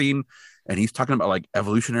discussing. And he's talking about like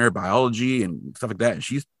evolutionary biology and stuff like that. And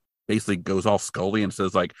she's basically goes all Scully and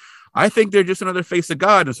says like, I think they're just another face of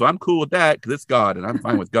God. And so I'm cool with that because it's God and I'm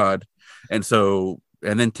fine with God. And so,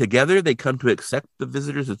 and then together they come to accept the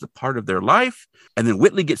visitors as a part of their life. And then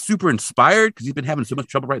Whitley gets super inspired because he's been having so much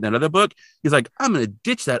trouble writing that other book. He's like, I'm going to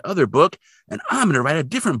ditch that other book and I'm going to write a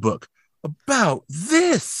different book about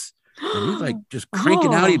this. And he's like just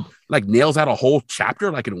cranking out. He like nails out a whole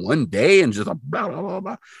chapter like in one day and just a blah, blah, blah,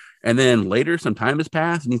 blah. And then later some time has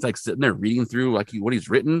passed and he's like sitting there reading through like what he's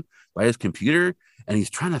written by his computer. And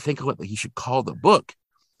he's trying to think of what he should call the book.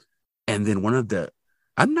 And then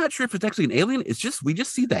I'm not sure if it's actually an alien. It's just, we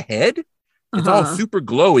just see the head. It's all super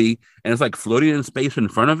glowy and it's like floating in space in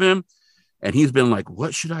front of him. And he's been like,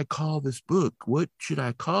 what should I call this book? What should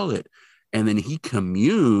I call it? And then he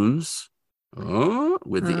communes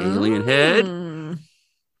with the alien head.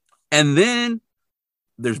 And then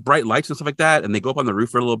there's bright lights and stuff like that. And they go up on the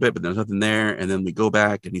roof for a little bit, but there's nothing there. And then we go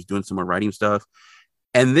back and he's doing some more writing stuff.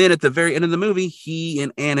 And then at the very end of the movie, he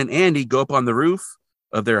and Anne and Andy go up on the roof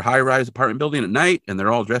of their high-rise apartment building at night, and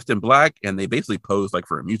they're all dressed in black, and they basically pose like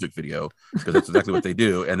for a music video because that's exactly what they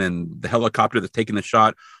do. And then the helicopter that's taking the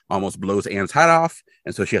shot almost blows Anne's hat off,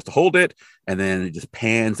 and so she has to hold it, and then it just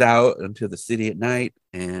pans out into the city at night,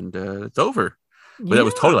 and it's over. But that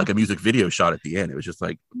was totally like a music video shot at the end. It was just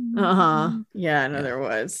like, yeah, no, there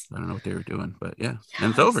was. I don't know what they were doing, but yeah, and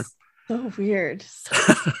it's over. So weird.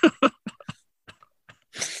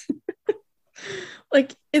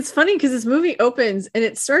 Like, it's funny because this movie opens and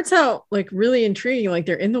it starts out like really intriguing. Like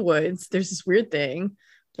they're in the woods. There's this weird thing.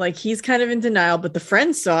 Like he's kind of in denial, but the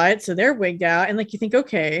friends saw it. So they're wigged out. And like, you think,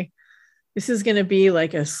 okay, this is going to be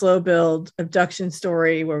like a slow build abduction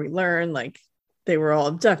story where we learn like they were all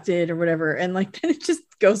abducted or whatever. And like, then it just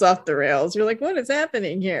goes off the rails. You're like, what is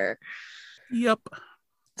happening here? Yep.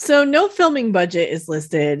 So no filming budget is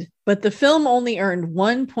listed, but the film only earned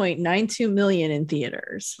 $1.92 million in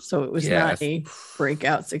theaters. So it was not a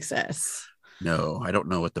breakout success. No, I don't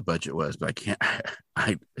know what the budget was, but I can't.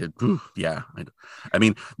 I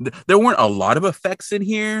mean, there weren't a lot of effects in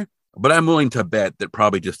here, but I'm willing to bet that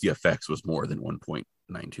probably just the effects was more than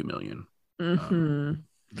 1.92 million.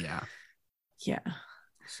 Yeah.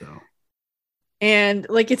 So, and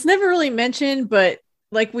like it's never really mentioned, but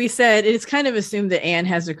like we said, it's kind of assumed that Anne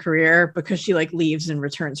has a career because she like leaves and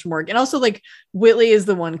returns from work. And also like Whitley is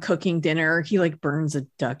the one cooking dinner. He like burns a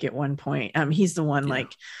duck at one point. He's the one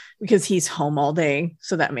like, because he's home all day.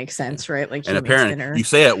 So that makes sense, right? Like, and apparently you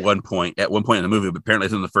say at one point in the movie, but apparently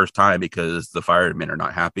it's in the first time because the firemen are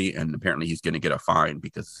not happy. And apparently he's going to get a fine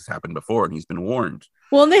because this has happened before and he's been warned.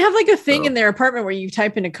 Well, and they have like a thing in their apartment where you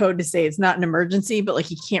type in a code to say it's not an emergency, but like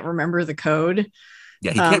he can't remember the code.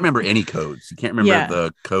 Yeah, he can't remember any codes. He can't remember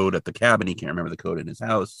the code at the cabin. He can't remember the code in his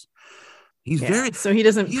house. So he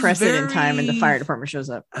doesn't press it in time and the fire department shows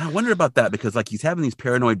up. I wonder about that because like he's having these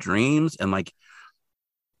paranoid dreams and like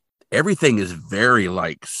everything is very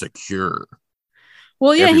like secure.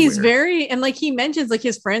 Well, yeah, everywhere. He's very, and like he mentions like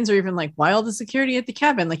his friends are even like, why all the security at the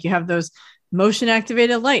cabin? Like you have those motion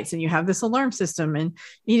activated lights and you have this alarm system. And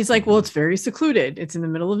he's like, well, it's very secluded. It's in the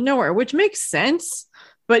middle of nowhere, which makes sense.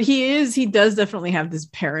 But he does definitely have this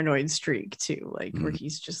paranoid streak too, like where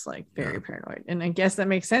he's just like very paranoid. And I guess that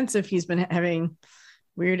makes sense if he's been having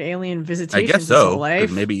weird alien visitations. I guess so. His whole life.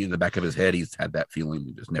 Maybe in the back of his head, he's had that feeling.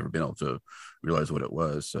 He's just never been able to realize what it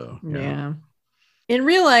was. So, yeah. In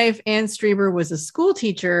real life, Anne Strieber was a school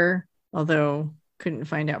teacher, although couldn't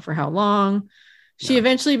find out for how long. She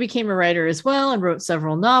eventually became a writer as well and wrote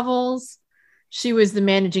several novels. She was the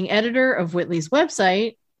managing editor of Whitley's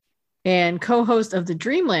website and co-host of the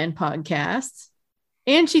Dreamland podcast.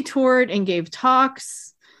 And she toured and gave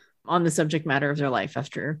talks on the subject matter of their life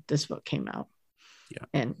after this book came out. Yeah.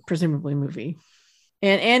 And presumably movie.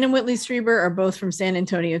 And Anne and Whitley Strieber are both from San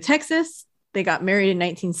Antonio, Texas. They got married in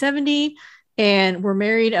 1970 and were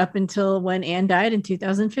married up until when Anne died in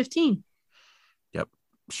 2015. Yep.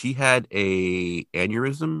 She had a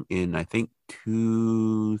aneurysm in, I think,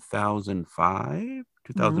 2005,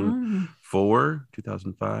 2004,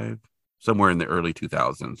 2005. Somewhere in the early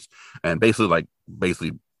 2000s, and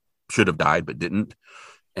basically should have died but didn't,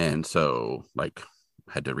 and so like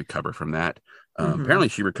had to recover from that. Apparently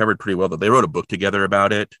she recovered pretty well, though. They wrote a book together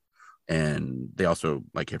about it, and they also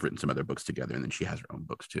like have written some other books together, and then she has her own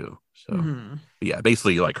books too. So yeah,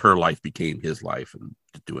 basically like her life became his life and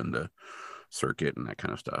doing the circuit and that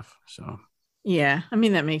kind of stuff. So yeah, I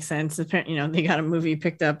mean that makes sense. Apparently, they got a movie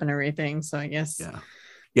picked up and everything, so I guess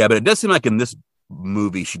yeah, but it does seem like in this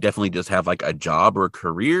movie she definitely does have like a job or a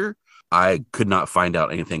career, I could not find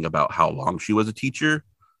out anything about how long she was a teacher.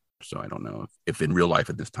 So I don't know if in real life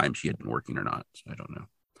at this time she had been working or not. So I don't know.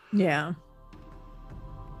 Yeah.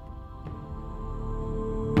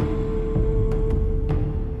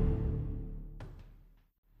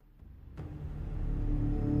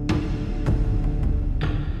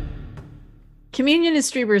 Communion is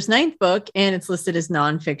Strieber's 9th book, and it's listed as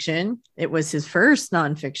nonfiction. It was his first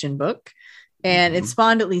nonfiction book, and it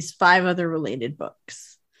spawned at least 5 other related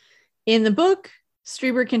books. In the book,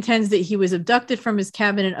 Strieber contends that he was abducted from his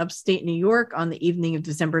cabin in upstate New York on the evening of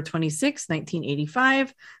December 26,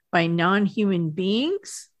 1985, by non-human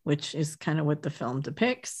beings, which is kind of what the film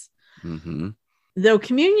depicts. Mm-hmm. Though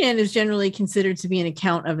Communion is generally considered to be an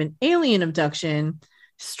account of an alien abduction,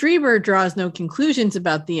 Strieber draws no conclusions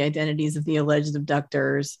about the identities of the alleged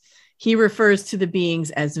abductors. He refers to the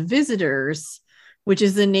beings as visitors, which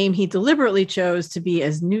is the name he deliberately chose to be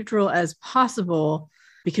as neutral as possible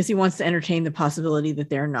because he wants to entertain the possibility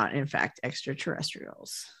that they're not, in fact,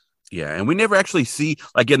 extraterrestrials. Yeah, and we never actually see,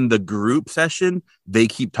 like in the group session, they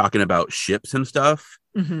keep talking about ships and stuff.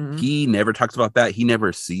 Mm-hmm. He never talks about that. He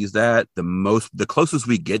never sees that. The closest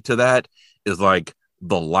we get to that is like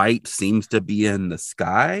the light seems to be in the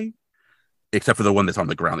sky, except for the one that's on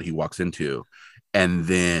the ground that he walks into. And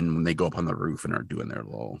then when they go up on the roof and are doing their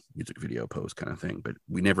little music video pose kind of thing. But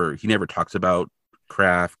he never talks about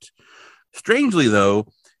craft. Strangely, though,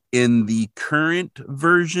 in the current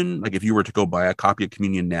version, like if you were to go buy a copy of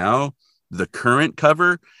Communion now, the current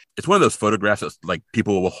cover, it's one of those photographs that's like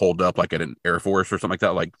people will hold up like at an Air Force or something like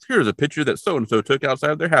that. Like, here's a picture that so-and-so took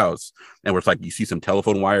outside of their house. And where it's like you see some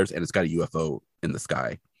telephone wires and it's got a UFO in the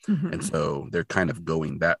sky. Mm-hmm. And so they're kind of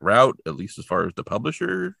going that route, at least as far as the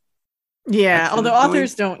publisher. Yeah, although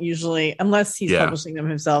authors don't usually, unless he's Yeah. publishing them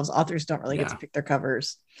himself, authors don't really get to Yeah. pick their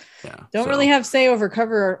covers. Yeah. Don't really have say over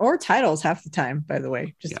cover or titles half the time, by the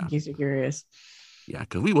way, just in case you're curious. Yeah,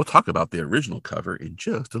 because we will talk about the original cover in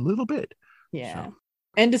just a little bit. Yeah. So.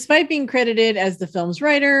 And despite being credited as the film's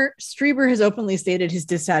writer, Strieber has openly stated his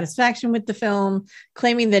dissatisfaction with the film,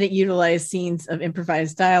 claiming that it utilized scenes of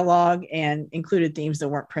improvised dialogue and included themes that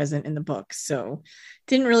weren't present in the book. So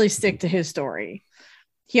didn't really stick to his story.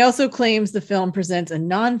 He also claims the film presents a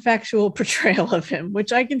non-factual portrayal of him,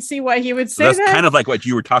 which I can see why he would say that's that. kind of like what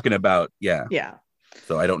you were talking about. Yeah. Yeah.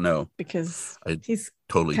 So I don't know. Because I he's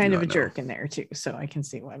totally kind of a jerk in there too. So I can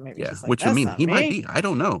see why maybe. Yeah. Like, Which I mean, he might be. I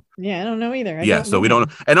don't know. Yeah, I don't know either. We don't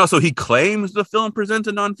know. And also he claims the film presents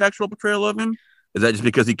a non-factual portrayal of him. Is that just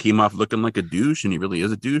because he came off looking like a douche and he really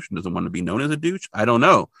is a douche and doesn't want to be known as a douche? I don't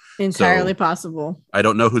know. Entirely possible. I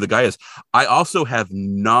don't know who the guy is. I also have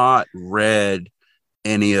not read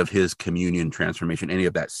any of his Communion transformation, any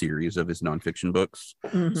of that series of his nonfiction books.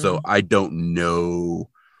 Mm-hmm. So I don't know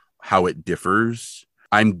how it differs.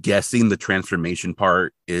 I'm guessing the transformation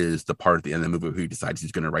part is the part at the end of the movie where he decides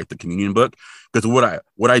he's going to write the Communion book. Because what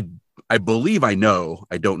I believe I know,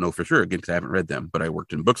 I don't know for sure, again, because I haven't read them, but I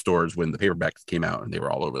worked in bookstores when the paperbacks came out and they were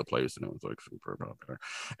all over the place and it was like super popular.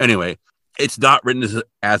 Anyway, it's not written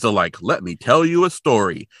as a like, let me tell you a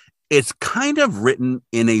story. It's kind of written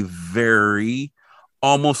in a very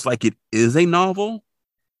almost like it is a novel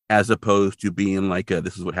as opposed to being like a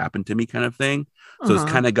this is what happened to me kind of thing. So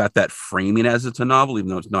it's kind of got that framing as it's a novel, even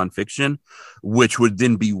though it's nonfiction, which would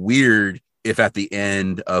then be weird if at the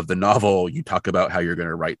end of the novel you talk about how you're going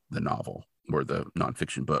to write the novel or the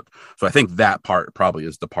nonfiction book. So I think that part probably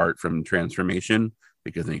is the part from Transformation,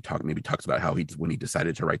 because then he talks about how when he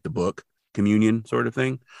decided to write the book Communion sort of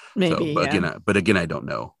thing. Maybe, so, but again, I don't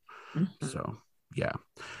know. Mm-hmm. So yeah.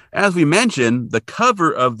 As we mentioned, the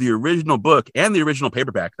cover of the original book and the original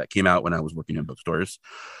paperback that came out when I was working in bookstores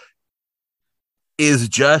is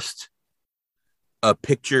just a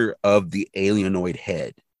picture of the alienoid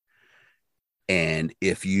head. And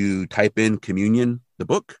if you type in Communion, the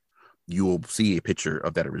book, you will see a picture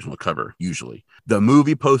of that original cover. Usually the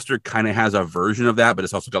movie poster kind of has a version of that, but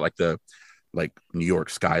it's also got like the New York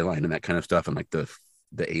skyline and that kind of stuff. And like the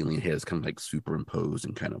alien head is kind of like superimposed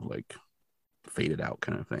and kind of like faded out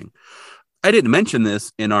kind of thing. I didn't mention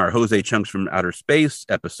this in our Jose Chunks from Outer Space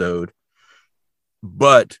episode,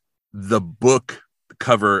 but the book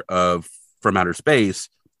cover of From Outer Space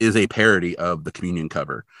is a parody of the Communion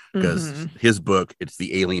cover, because his book, it's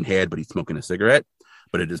the alien head, but he's smoking a cigarette,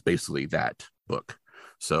 but it is basically that book.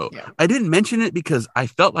 So I didn't mention it because I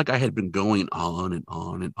felt like I had been going on and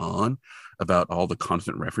on and on about all the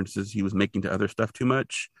constant references he was making to other stuff too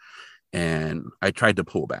much. And I tried to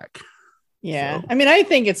pull back. Yeah. So. I mean, I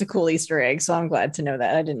think it's a cool Easter egg, so I'm glad to know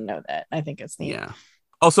that. I didn't know that. I think it's neat. Yeah.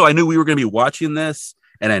 Also, I knew we were going to be watching this,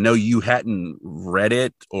 and I know you hadn't read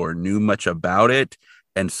it or knew much about it.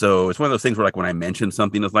 And so it's one of those things where, like, when I mention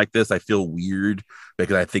something that's like this, I feel weird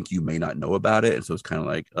because I think you may not know about it. And so it's kind of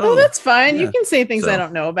like, oh, that's fine. yeah. You can say things I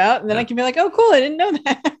don't know about. And then I can be like, oh, cool. I didn't know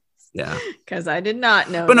that. Yeah. Because I did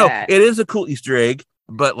not know but that. No, it is a cool Easter egg.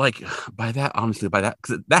 But like by that,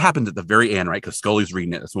 because that happens at the very end, right? Because Scully's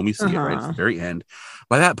reading it. That's when we see it, right? It's the very end.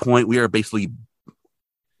 By that point, we are basically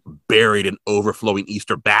buried in overflowing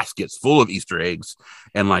Easter baskets full of Easter eggs,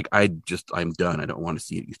 and like I'm done. I don't want to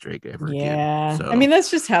see an Easter egg ever again. Yeah, so, I mean,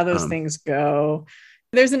 that's just how those things go.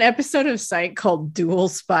 There's an episode of Psych called Dual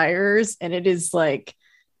Spires, and it is like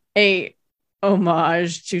a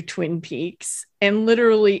homage to Twin Peaks, and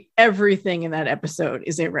literally everything in that episode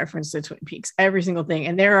is a reference to Twin Peaks, every single thing.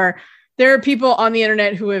 And there are people on the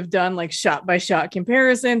internet who have done like shot by shot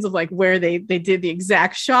comparisons of like where they did the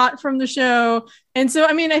exact shot from the show. And so,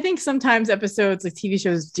 I mean, I think sometimes episodes like TV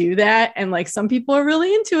shows do that. And like some people are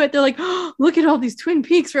really into it. They're like, oh, look at all these Twin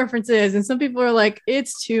Peaks references. And some people are like,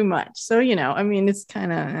 it's too much. So, you know, I mean, it's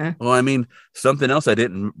kind of. Well, I mean, something else I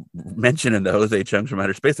didn't mention in the Jose Chung from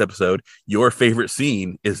Outer Space episode, your favorite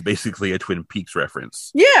scene is basically a Twin Peaks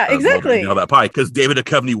reference. Yeah, exactly. That pie, because David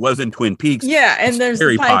Duchovny was in Twin Peaks. Yeah, and there's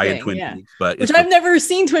Harry the Pie thing, in Twin Peaks. But which I've never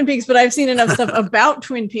seen Twin Peaks, but I've seen enough stuff about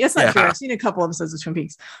Twin Peaks. That's not true. I've seen a couple episodes of Twin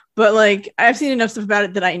Peaks, but like I've seen enough stuff about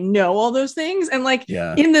it that I know all those things. And like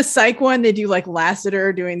in the Psych one, they do like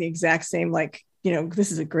Lassiter doing the exact same, like, you know,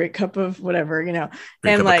 this is a great cup of whatever, you know,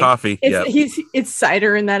 great and cup like of coffee. It's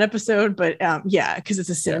cider in that episode, but because it's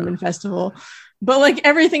a cinnamon festival. But like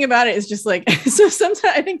everything about it is just like, so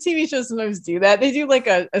sometimes I think TV shows sometimes do that. They do like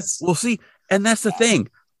a well, see, and that's the thing.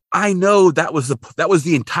 I know that was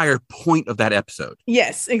the entire point of that episode.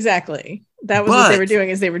 Yes, exactly. That was what they were doing,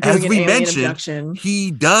 is they were doing an alien abduction. He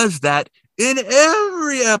does that in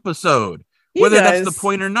every episode, whether that's the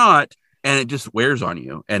point or not, and it just wears on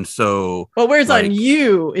you. And so, well, it wears on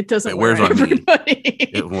you. It doesn't. It wears on everybody.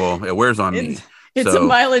 It wears on me. It's a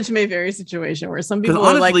mileage may vary situation where some people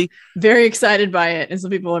are like very excited by it, and some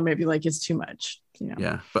people are maybe like it's too much. You know?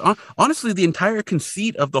 Yeah, but honestly, the entire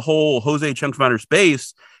conceit of the whole Jose Chung from Outer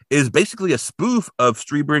Space is basically a spoof of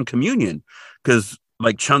Strieber and Communion, because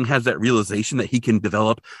like Chung has that realization that he can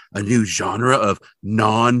develop a new genre of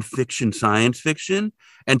non-fiction science fiction.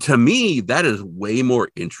 And to me, that is way more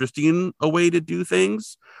interesting a way to do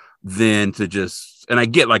things than to just, and I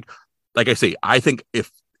get like I say, I think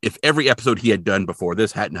if every episode he had done before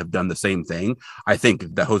this hadn't have done the same thing, I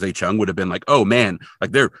think that Jose Chung would have been like, oh man,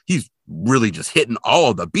 like he's really just hitting all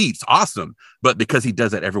of the beats. Awesome. But because he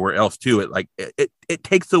does that everywhere else too, it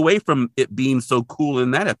takes away from it being so cool in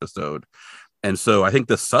that episode. And so I think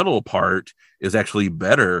the subtle part is actually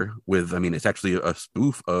better it's actually a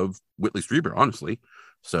spoof of Whitley Strieber, honestly.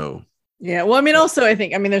 So yeah, well, I mean, also I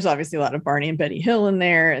think there's obviously a lot of Barney and Betty Hill in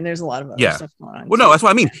there, and there's a lot of other stuff going on. Well, no, that's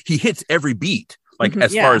what I mean. He hits every beat. Like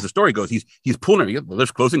as far as the story goes, he's pulling everything. Well,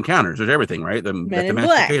 there's Close Encounters, there's everything, right? The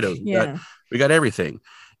mashed potatoes, we got everything,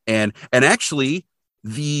 and actually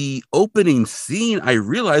the opening scene, I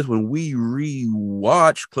realized when we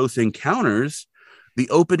rewatch Close Encounters, the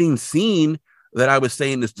opening scene that I was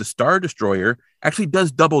saying is the Star Destroyer actually does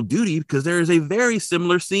double duty, because there is a very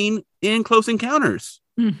similar scene in Close Encounters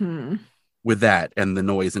with that and the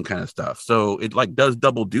noise and kind of stuff. So it like does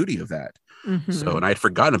double duty of that. So, and I had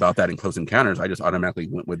forgotten about that in Close Encounters. I just automatically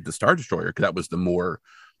went with the Star Destroyer because that was the more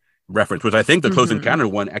reference, which I think the Close Encounter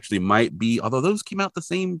one actually might be, although those came out the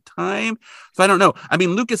same time. So I don't know. I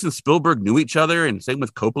mean, Lucas and Spielberg knew each other, and same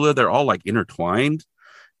with Coppola. They're all like intertwined.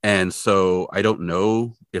 And so I don't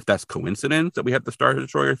know if that's coincidence that we have the Star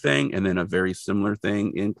Destroyer thing and then a very similar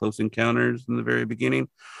thing in Close Encounters in the very beginning.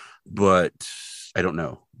 But I don't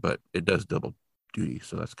know. But it does double duty.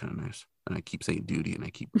 So that's kind of nice. And I keep saying duty and I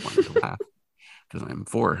keep wanting to laugh because I'm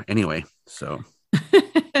 4 anyway. So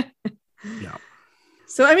yeah.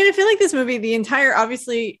 So I mean, I feel like this movie, the entire,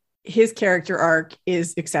 obviously his character arc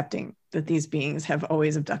is accepting that these beings have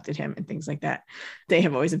always abducted him and things like that. They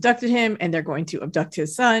have always abducted him, and they're going to abduct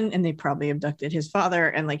his son, and they probably abducted his father,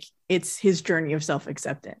 and like it's his journey of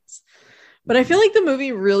self-acceptance. But I feel like the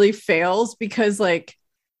movie really fails because like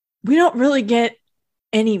we don't really get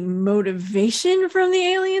any motivation from the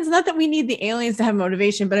aliens. Not that we need the aliens to have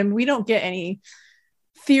motivation, but I mean, we don't get any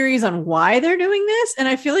theories on why they're doing this. And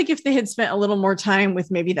I feel like if they had spent a little more time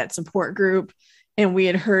with maybe that support group, and we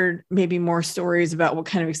had heard maybe more stories about what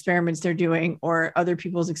kind of experiments they're doing or other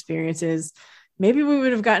people's experiences, maybe we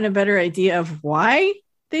would have gotten a better idea of why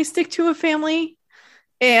they stick to a family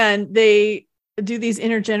and they do these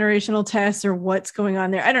intergenerational tests or what's going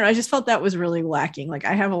on there. I don't know. I just felt that was really lacking. Like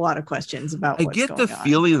I have a lot of questions about what's going on. I get the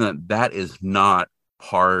feeling that is not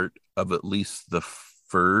part of at least the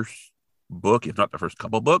first book, if not the first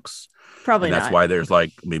couple books. Probably And that's not. why there's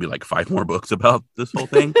like maybe like 5 more books about this whole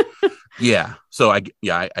thing. Yeah. So I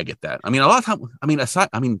get that. I mean, a lot of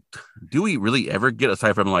time, do we really ever get,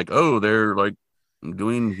 aside from like, oh, they're like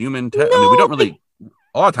doing human test? I mean, we don't really,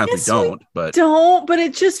 a lot of times we don't, but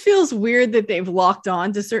it just feels weird that they've locked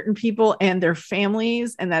on to certain people and their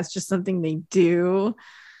families, and that's just something they do.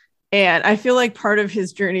 And I feel like part of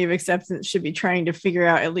his journey of acceptance should be trying to figure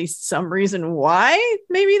out at least some reason why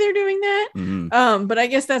maybe they're doing that. mm-hmm. But I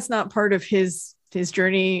guess that's not part of his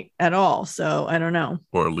journey at all. So I don't know.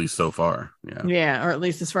 Or at least so far. Yeah. Yeah. Or at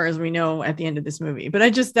least as far as we know at the end of this movie. But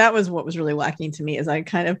that was what was really lacking to me, is then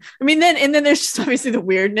there's just obviously the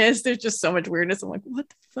weirdness. There's just so much weirdness. I'm like, what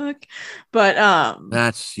the fuck? But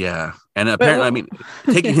that's, yeah. And apparently,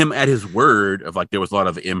 taking him at his word of like, there was a lot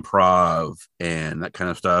of improv and that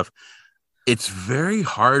kind of stuff. It's very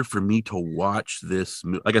hard for me to watch this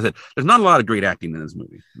movie. Like I said, there's not a lot of great acting in this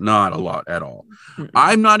movie. Not a lot at all. Mm-mm.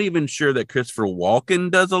 I'm not even sure that Christopher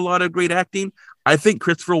Walken does a lot of great acting. I think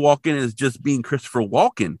Christopher Walken is just being Christopher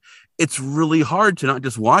Walken. It's really hard to not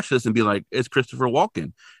just watch this and be like, it's Christopher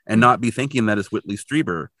Walken, and not be thinking that it's Whitley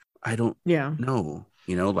Strieber. I don't know.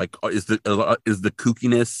 You know, like, is the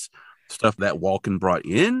kookiness stuff that Walken brought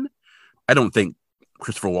in? I don't think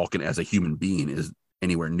Christopher Walken as a human being is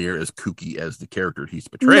anywhere near as kooky as the character he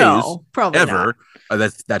portrays. No, probably ever.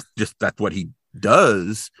 That's what he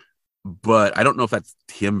does. But I don't know if that's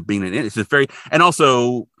him being in it. It's just very, and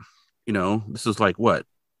also, you know, this is like what,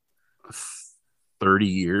 30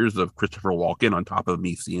 years of Christopher Walken on top of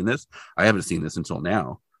me seeing this. I haven't seen this until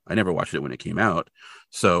now. I never watched it when it came out.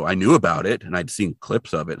 So I knew about it and I'd seen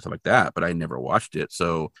clips of it and stuff like that, but I never watched it.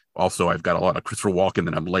 So also I've got a lot of Christopher Walken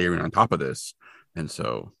that I'm layering on top of this. And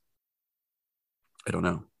so I don't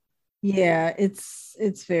know. Yeah, it's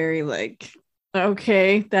very like,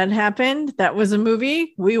 okay, that happened. That was a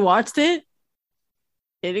movie. We watched it.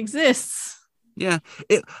 It exists. Yeah.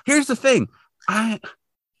 Here's the thing. I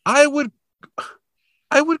don't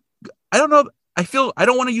know. I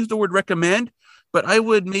don't want to use the word recommend, but I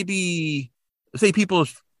would maybe say people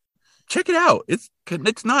check it out. It's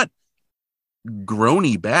not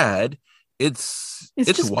groany bad. It's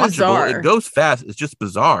watchable. Bizarre. It goes fast. It's just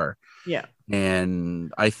bizarre. Yeah.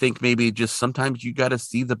 And I think maybe just sometimes you got to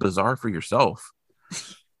see the bizarre for yourself.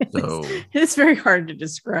 So it's very hard to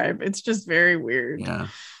describe. It's just very weird. Yeah.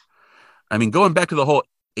 I mean, going back to the whole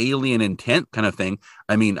alien intent kind of thing.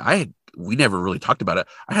 I mean, we never really talked about it.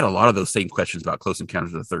 I had a lot of those same questions about Close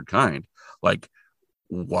Encounters of the Third Kind. Like,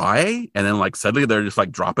 why? And then like suddenly they're just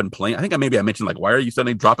like dropping plane. I think I mentioned like, why are you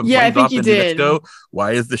suddenly dropping planes off in Mexico?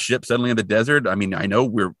 Why is the ship suddenly in the desert? I mean, I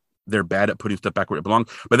know they're bad at putting stuff back where it belongs,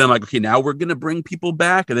 but then like, okay, now we're gonna bring people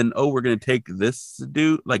back, and then we're gonna take this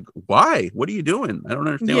dude. Like, why? What are you doing? I don't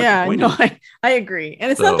understand. Yeah, no, I agree,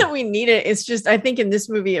 and it's not that we need it. It's just I think in this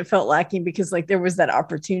movie it felt lacking because like there was that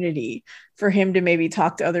opportunity for him to maybe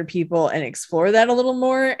talk to other people and explore that a little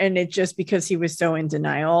more, and it just because he was so in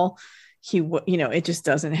denial, it just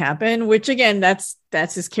doesn't happen, which again that's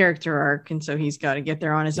his character arc, and so he's got to get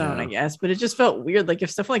there on his own, I guess. But it just felt weird. Like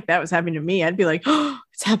if stuff like that was happening to me, I'd be like, oh,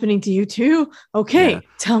 it's happening to you too, okay,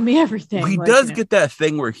 tell me everything. He does get that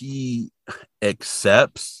thing where he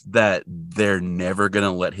accepts that they're never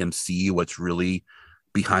gonna let him see what's really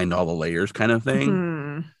behind all the layers kind of thing.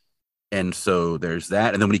 Mm-hmm. And so there's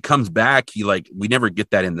that, and then when he comes back, he like, we never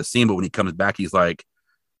get that in the scene, but when he comes back, he's like,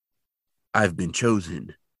 I've been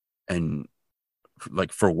chosen. And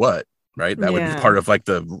like, for what? Right? That would be part of like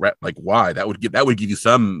like why that would give you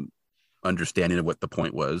some understanding of what the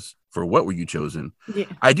point was. For what were you chosen? Yeah.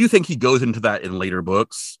 I do think he goes into that in later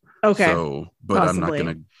books. Okay. So, but possibly.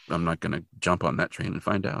 I'm not gonna jump on that train and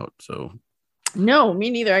find out. So no, me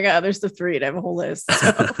neither. I got other stuff to read. I have a whole list.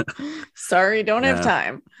 So sorry, don't have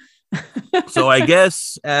time. So I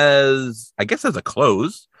guess as a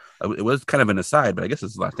close, it was kind of an aside, but I guess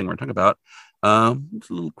it's the last thing we're talking about. It's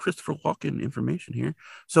a little Christopher Walken information here.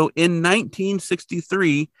 So in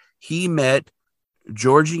 1963, he met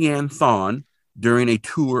Georgianne Thawn during a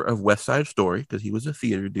tour of West Side Story, because he was a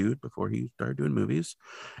theater dude before he started doing movies.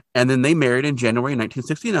 And then they married in January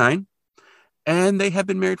 1969, and they have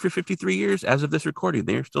been married for 53 years as of this recording.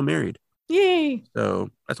 They are still married. Yay. So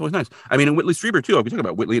that's always nice. I mean, and Whitley Strieber too. We talk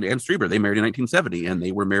about Whitley and Strieber. They married in 1970, and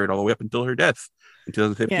they were married all the way up until her death in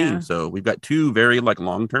 2015. Yeah. So we've got two very like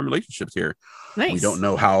long-term relationships here. Nice. We don't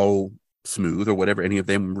know how smooth or whatever any of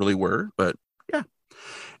them really were, but yeah.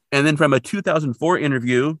 And then from a 2004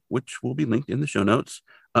 interview, which will be linked in the show notes,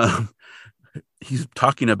 he's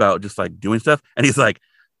talking about just like doing stuff, and he's like,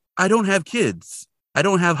 I don't have kids. I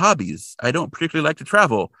don't have hobbies. I don't particularly like to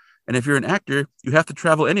travel. And if you're an actor, you have to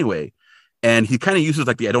travel anyway. And he kind of uses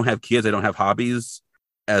like the I don't have kids, I don't have hobbies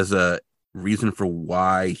as a reason for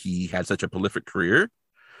why he had such a prolific career.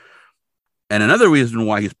 And another reason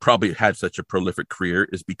why he's probably had such a prolific career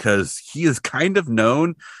is because he is kind of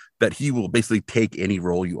known that he will basically take any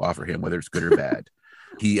role you offer him, whether it's good or bad.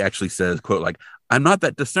 He actually says, quote, like, I'm not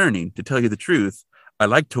that discerning, to tell you the truth. I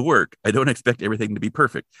like to work. I don't expect everything to be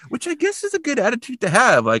perfect, which I guess is a good attitude to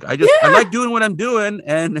have. Like, I like doing what I'm doing.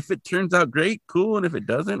 And if it turns out great, cool. And if it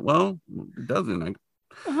doesn't, well, it doesn't.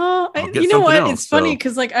 You know what? It's funny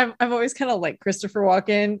because like I've always kind of liked Christopher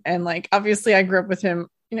Walken, and like obviously I grew up with him,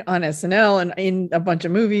 you know, on SNL and in a bunch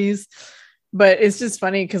of movies. But it's just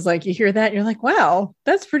funny because like you hear that and you're like, wow,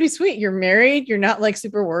 that's pretty sweet. You're married. You're not like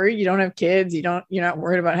super worried. You don't have kids. You're not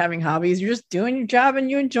worried about having hobbies. You're just doing your job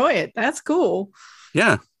and you enjoy it. That's cool.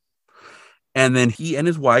 Yeah. And then he and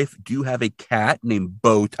his wife do have a cat named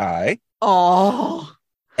Bowtie. Oh.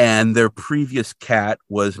 And their previous cat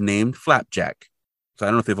was named Flapjack. So I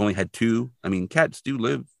don't know if they've only had two. I mean, cats do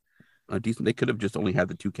live a decent. They could have just only had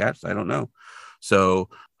the two cats. I don't know. So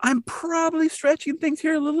I'm probably stretching things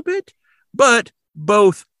here a little bit. But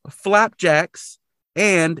both Flapjacks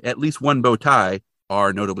and at least one Bowtie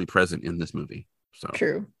are notably present in this movie. So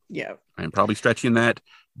true. Yeah. I'm probably stretching that,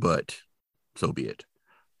 but so be it.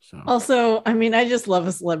 So also, I mean, I just love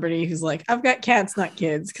a celebrity who's like, I've got cats, not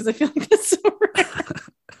kids, because I feel like that's so right.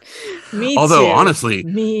 Me Although, too. honestly,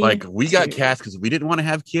 Me like we too. got cats because we didn't want to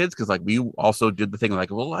have kids because like we also did the thing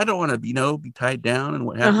like, well, I don't want to, be tied down and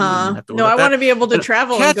what have you. And have to No, I want to be able to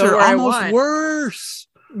travel and go where I want. Cats are almost worse.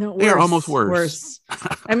 No, they are almost worse.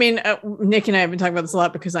 I mean, Nick and I have been talking about this a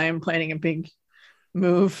lot because I am planning a big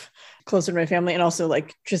move closer to my family, and also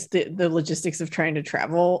like just the logistics of trying to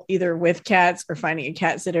travel either with cats or finding a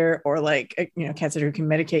cat sitter or like a cat sitter who can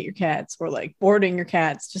medicate your cats or like boarding your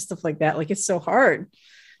cats, just stuff like that. Like it's so hard.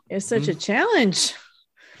 It's such a challenge.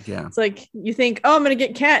 Yeah. It's like you think, oh, I'm going to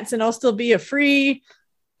get cats and I'll still be a free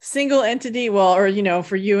single entity. Well, or,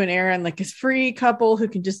 for you and Aaron, like a free couple who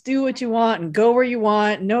can just do what you want and go where you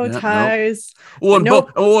want. No ties.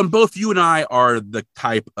 Nope. Well, and both you and I are the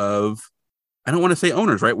type of, I don't want to say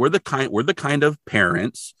owners, right? We're the kind of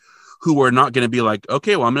parents who are not going to be like,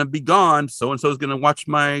 okay, well, I'm going to be gone. So-and-so is going to watch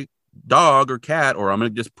my dog or cat, or I'm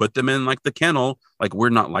going to just put them in like the kennel. Like we're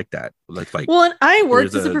not like that. Like, well, and I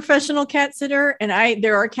worked as a professional cat sitter, and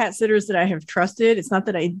there are cat sitters that I have trusted. It's not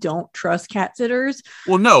that I don't trust cat sitters.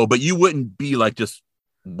 Well, no, but you wouldn't be like just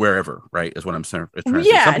wherever, right? Is what I'm saying.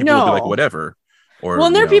 Yeah, some people would be like whatever. Or,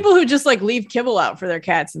 and there are people who just like leave kibble out for their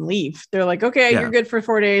cats and leave. They're like, okay, you're good for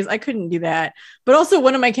 4 days. I couldn't do that. But also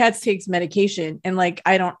one of my cats takes medication, and like,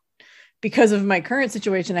 because of my current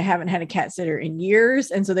situation, I haven't had a cat sitter in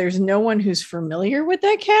years. And so there's no one who's familiar with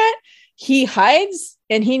that cat. He hides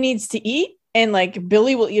and he needs to eat. And like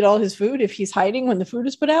Billy will eat all his food if he's hiding when the food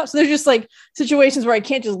is put out. So there's just like situations where I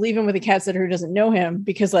can't just leave him with a cat sitter who doesn't know him,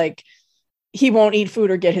 because like he won't eat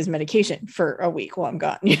food or get his medication for a week while I'm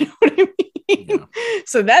gone. You know what I mean? Yeah.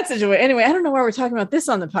 So that's the situation. Anyway, I don't know why we're talking about this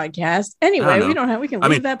on the podcast. Anyway, we can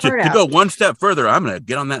leave that part out. To go one step further, I'm going to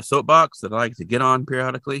get on that soapbox that I like to get on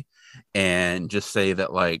periodically and just say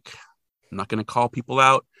that, like, I'm not going to call people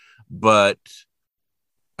out, but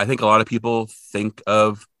I think a lot of people think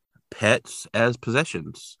of pets as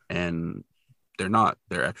possessions, and they're not.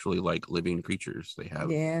 They're actually like living creatures. They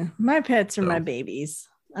have. Yeah. My pets are my babies.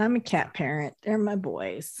 I'm a cat parent. They're my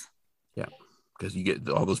boys. Yeah. Because you get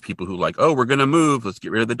all those people who like, oh, we're going to move. Let's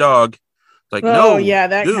get rid of the dog. Like,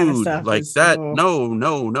 that dude, kind of stuff. Like that.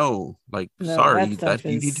 No. Like, sorry, that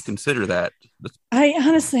you need to consider that. I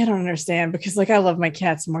honestly, I don't understand, because like I love my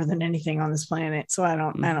cats more than anything on this planet. So I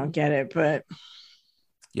don't get it, but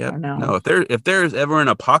yeah, no, if there's ever an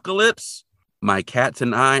apocalypse, my cats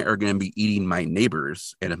and I are going to be eating my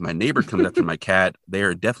neighbors. And if my neighbor comes after my cat, they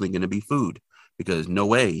are definitely going to be food, because no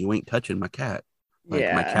way you ain't touching my cat.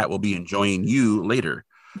 Like my cat will be enjoying you later.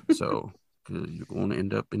 So because you're going to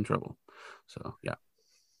end up in trouble. So, yeah.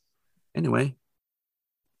 Anyway,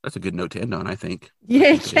 that's a good note to end on, I think.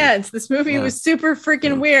 Yeah, cats. This movie was super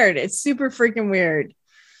freaking weird. It's super freaking weird.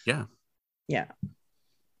 Yeah. Yeah.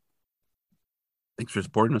 Thanks for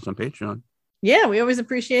supporting us on Patreon. Yeah, we always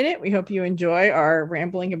appreciate it. We hope you enjoy our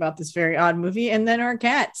rambling about this very odd movie, and then our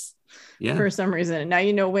cats. Yeah. For some reason. And now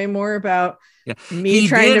you know way more about me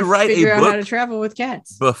trying to figure out how to travel with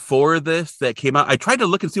cats. Before this that came out, I tried to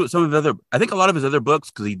look and see what some of the I think a lot of his other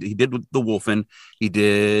books, because he did The Wolfen, he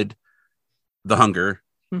did The Hunger,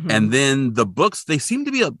 and then the books, they seem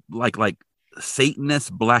to be like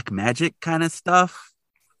Satanist black magic kind of stuff.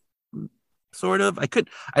 Sort of.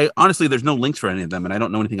 I honestly, there's no links for any of them, and I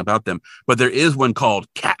don't know anything about them, but there is one called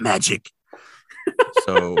Cat Magic.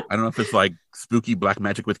 So I don't know if it's like spooky black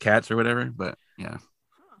magic with cats or whatever, but yeah.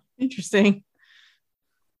 Interesting.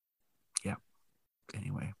 Yeah.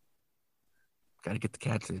 Anyway, got to get the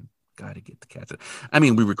cats in. Got to get the cats in. I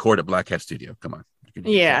mean, we record at Black Cat Studio. Come on.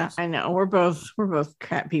 Yeah, I know. We're both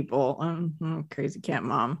cat people. I'm a crazy cat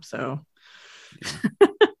mom, so. Yeah.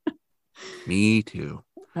 Me too.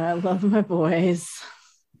 I love my boys.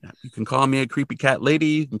 Yeah. You can call me a creepy cat lady.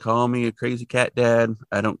 You can call me a crazy cat dad.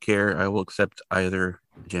 I don't care. I will accept either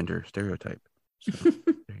gender stereotype. So,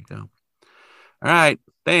 there you go. All right.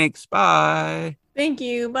 Thanks. Bye. Thank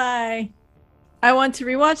you. Bye. I Want to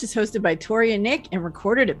Rewatch is hosted by Tori and Nick and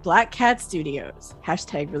recorded at Black Cat Studios.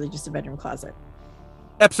 # really just a bedroom closet.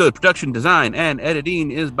 Episode production, design, and editing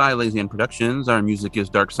is by Lazy Ann Productions. Our music is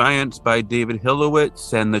Dark Science by David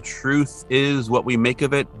Hillowitz, and The Truth Is What We Make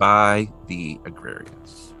of It by The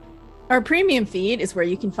Agrarians. Our premium feed is where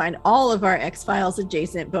you can find all of our X-Files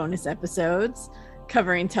adjacent bonus episodes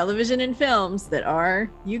covering television and films that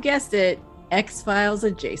are, you guessed it, X-Files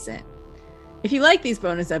adjacent. If you like these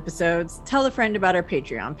bonus episodes, tell a friend about our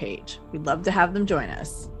Patreon page. We'd love to have them join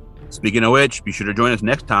us. Speaking of which, be sure to join us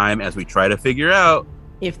next time as we try to figure out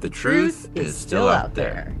if the truth is still out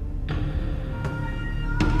there.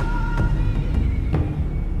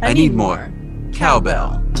 I need more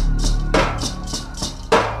cowbell.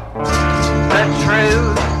 The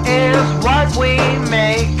truth is what we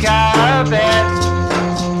make of it.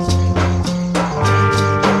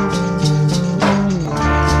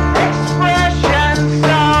 Expressions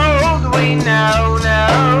sold, we know no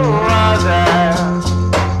other.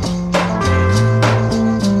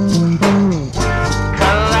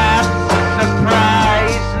 Collapse,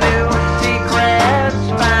 surprise, new secrets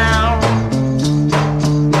found.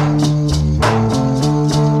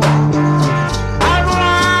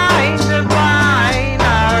 Online divine,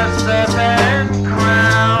 our serpent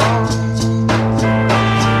crown.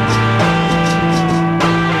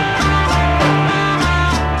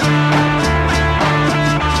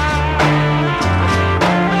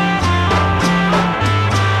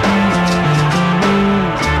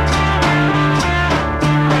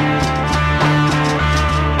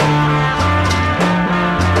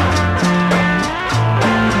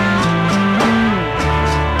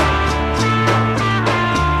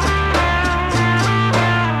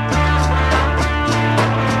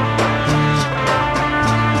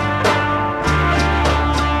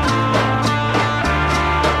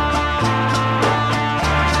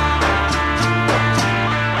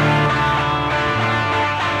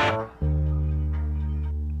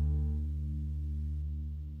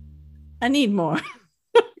 I need more.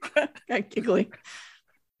 Got giggly.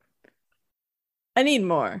 I need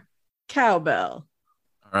more cowbell.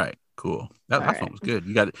 All right, cool. That All last right. one was good.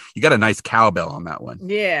 You got a nice cowbell on that one.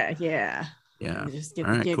 Yeah. Yeah. Just get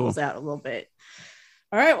All the right, giggles cool. out a little bit.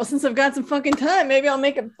 All right. Well, since I've got some fucking time, maybe I'll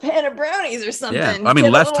make a pan of brownies or something. Yeah, I mean, Get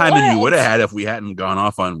a less little time than you wild. would have had if we hadn't gone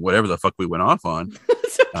off on whatever the fuck we went off on.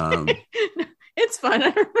 It's okay. It's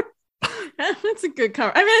fun. That's a good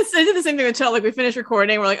cover. I mean, I did the same thing with Chell. Like, we finished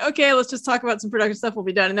recording. We're like, okay, let's just talk about some production stuff. We'll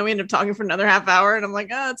be done. And then we end up talking for another half hour. And I'm like,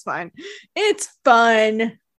 oh, it's fine. It's fun.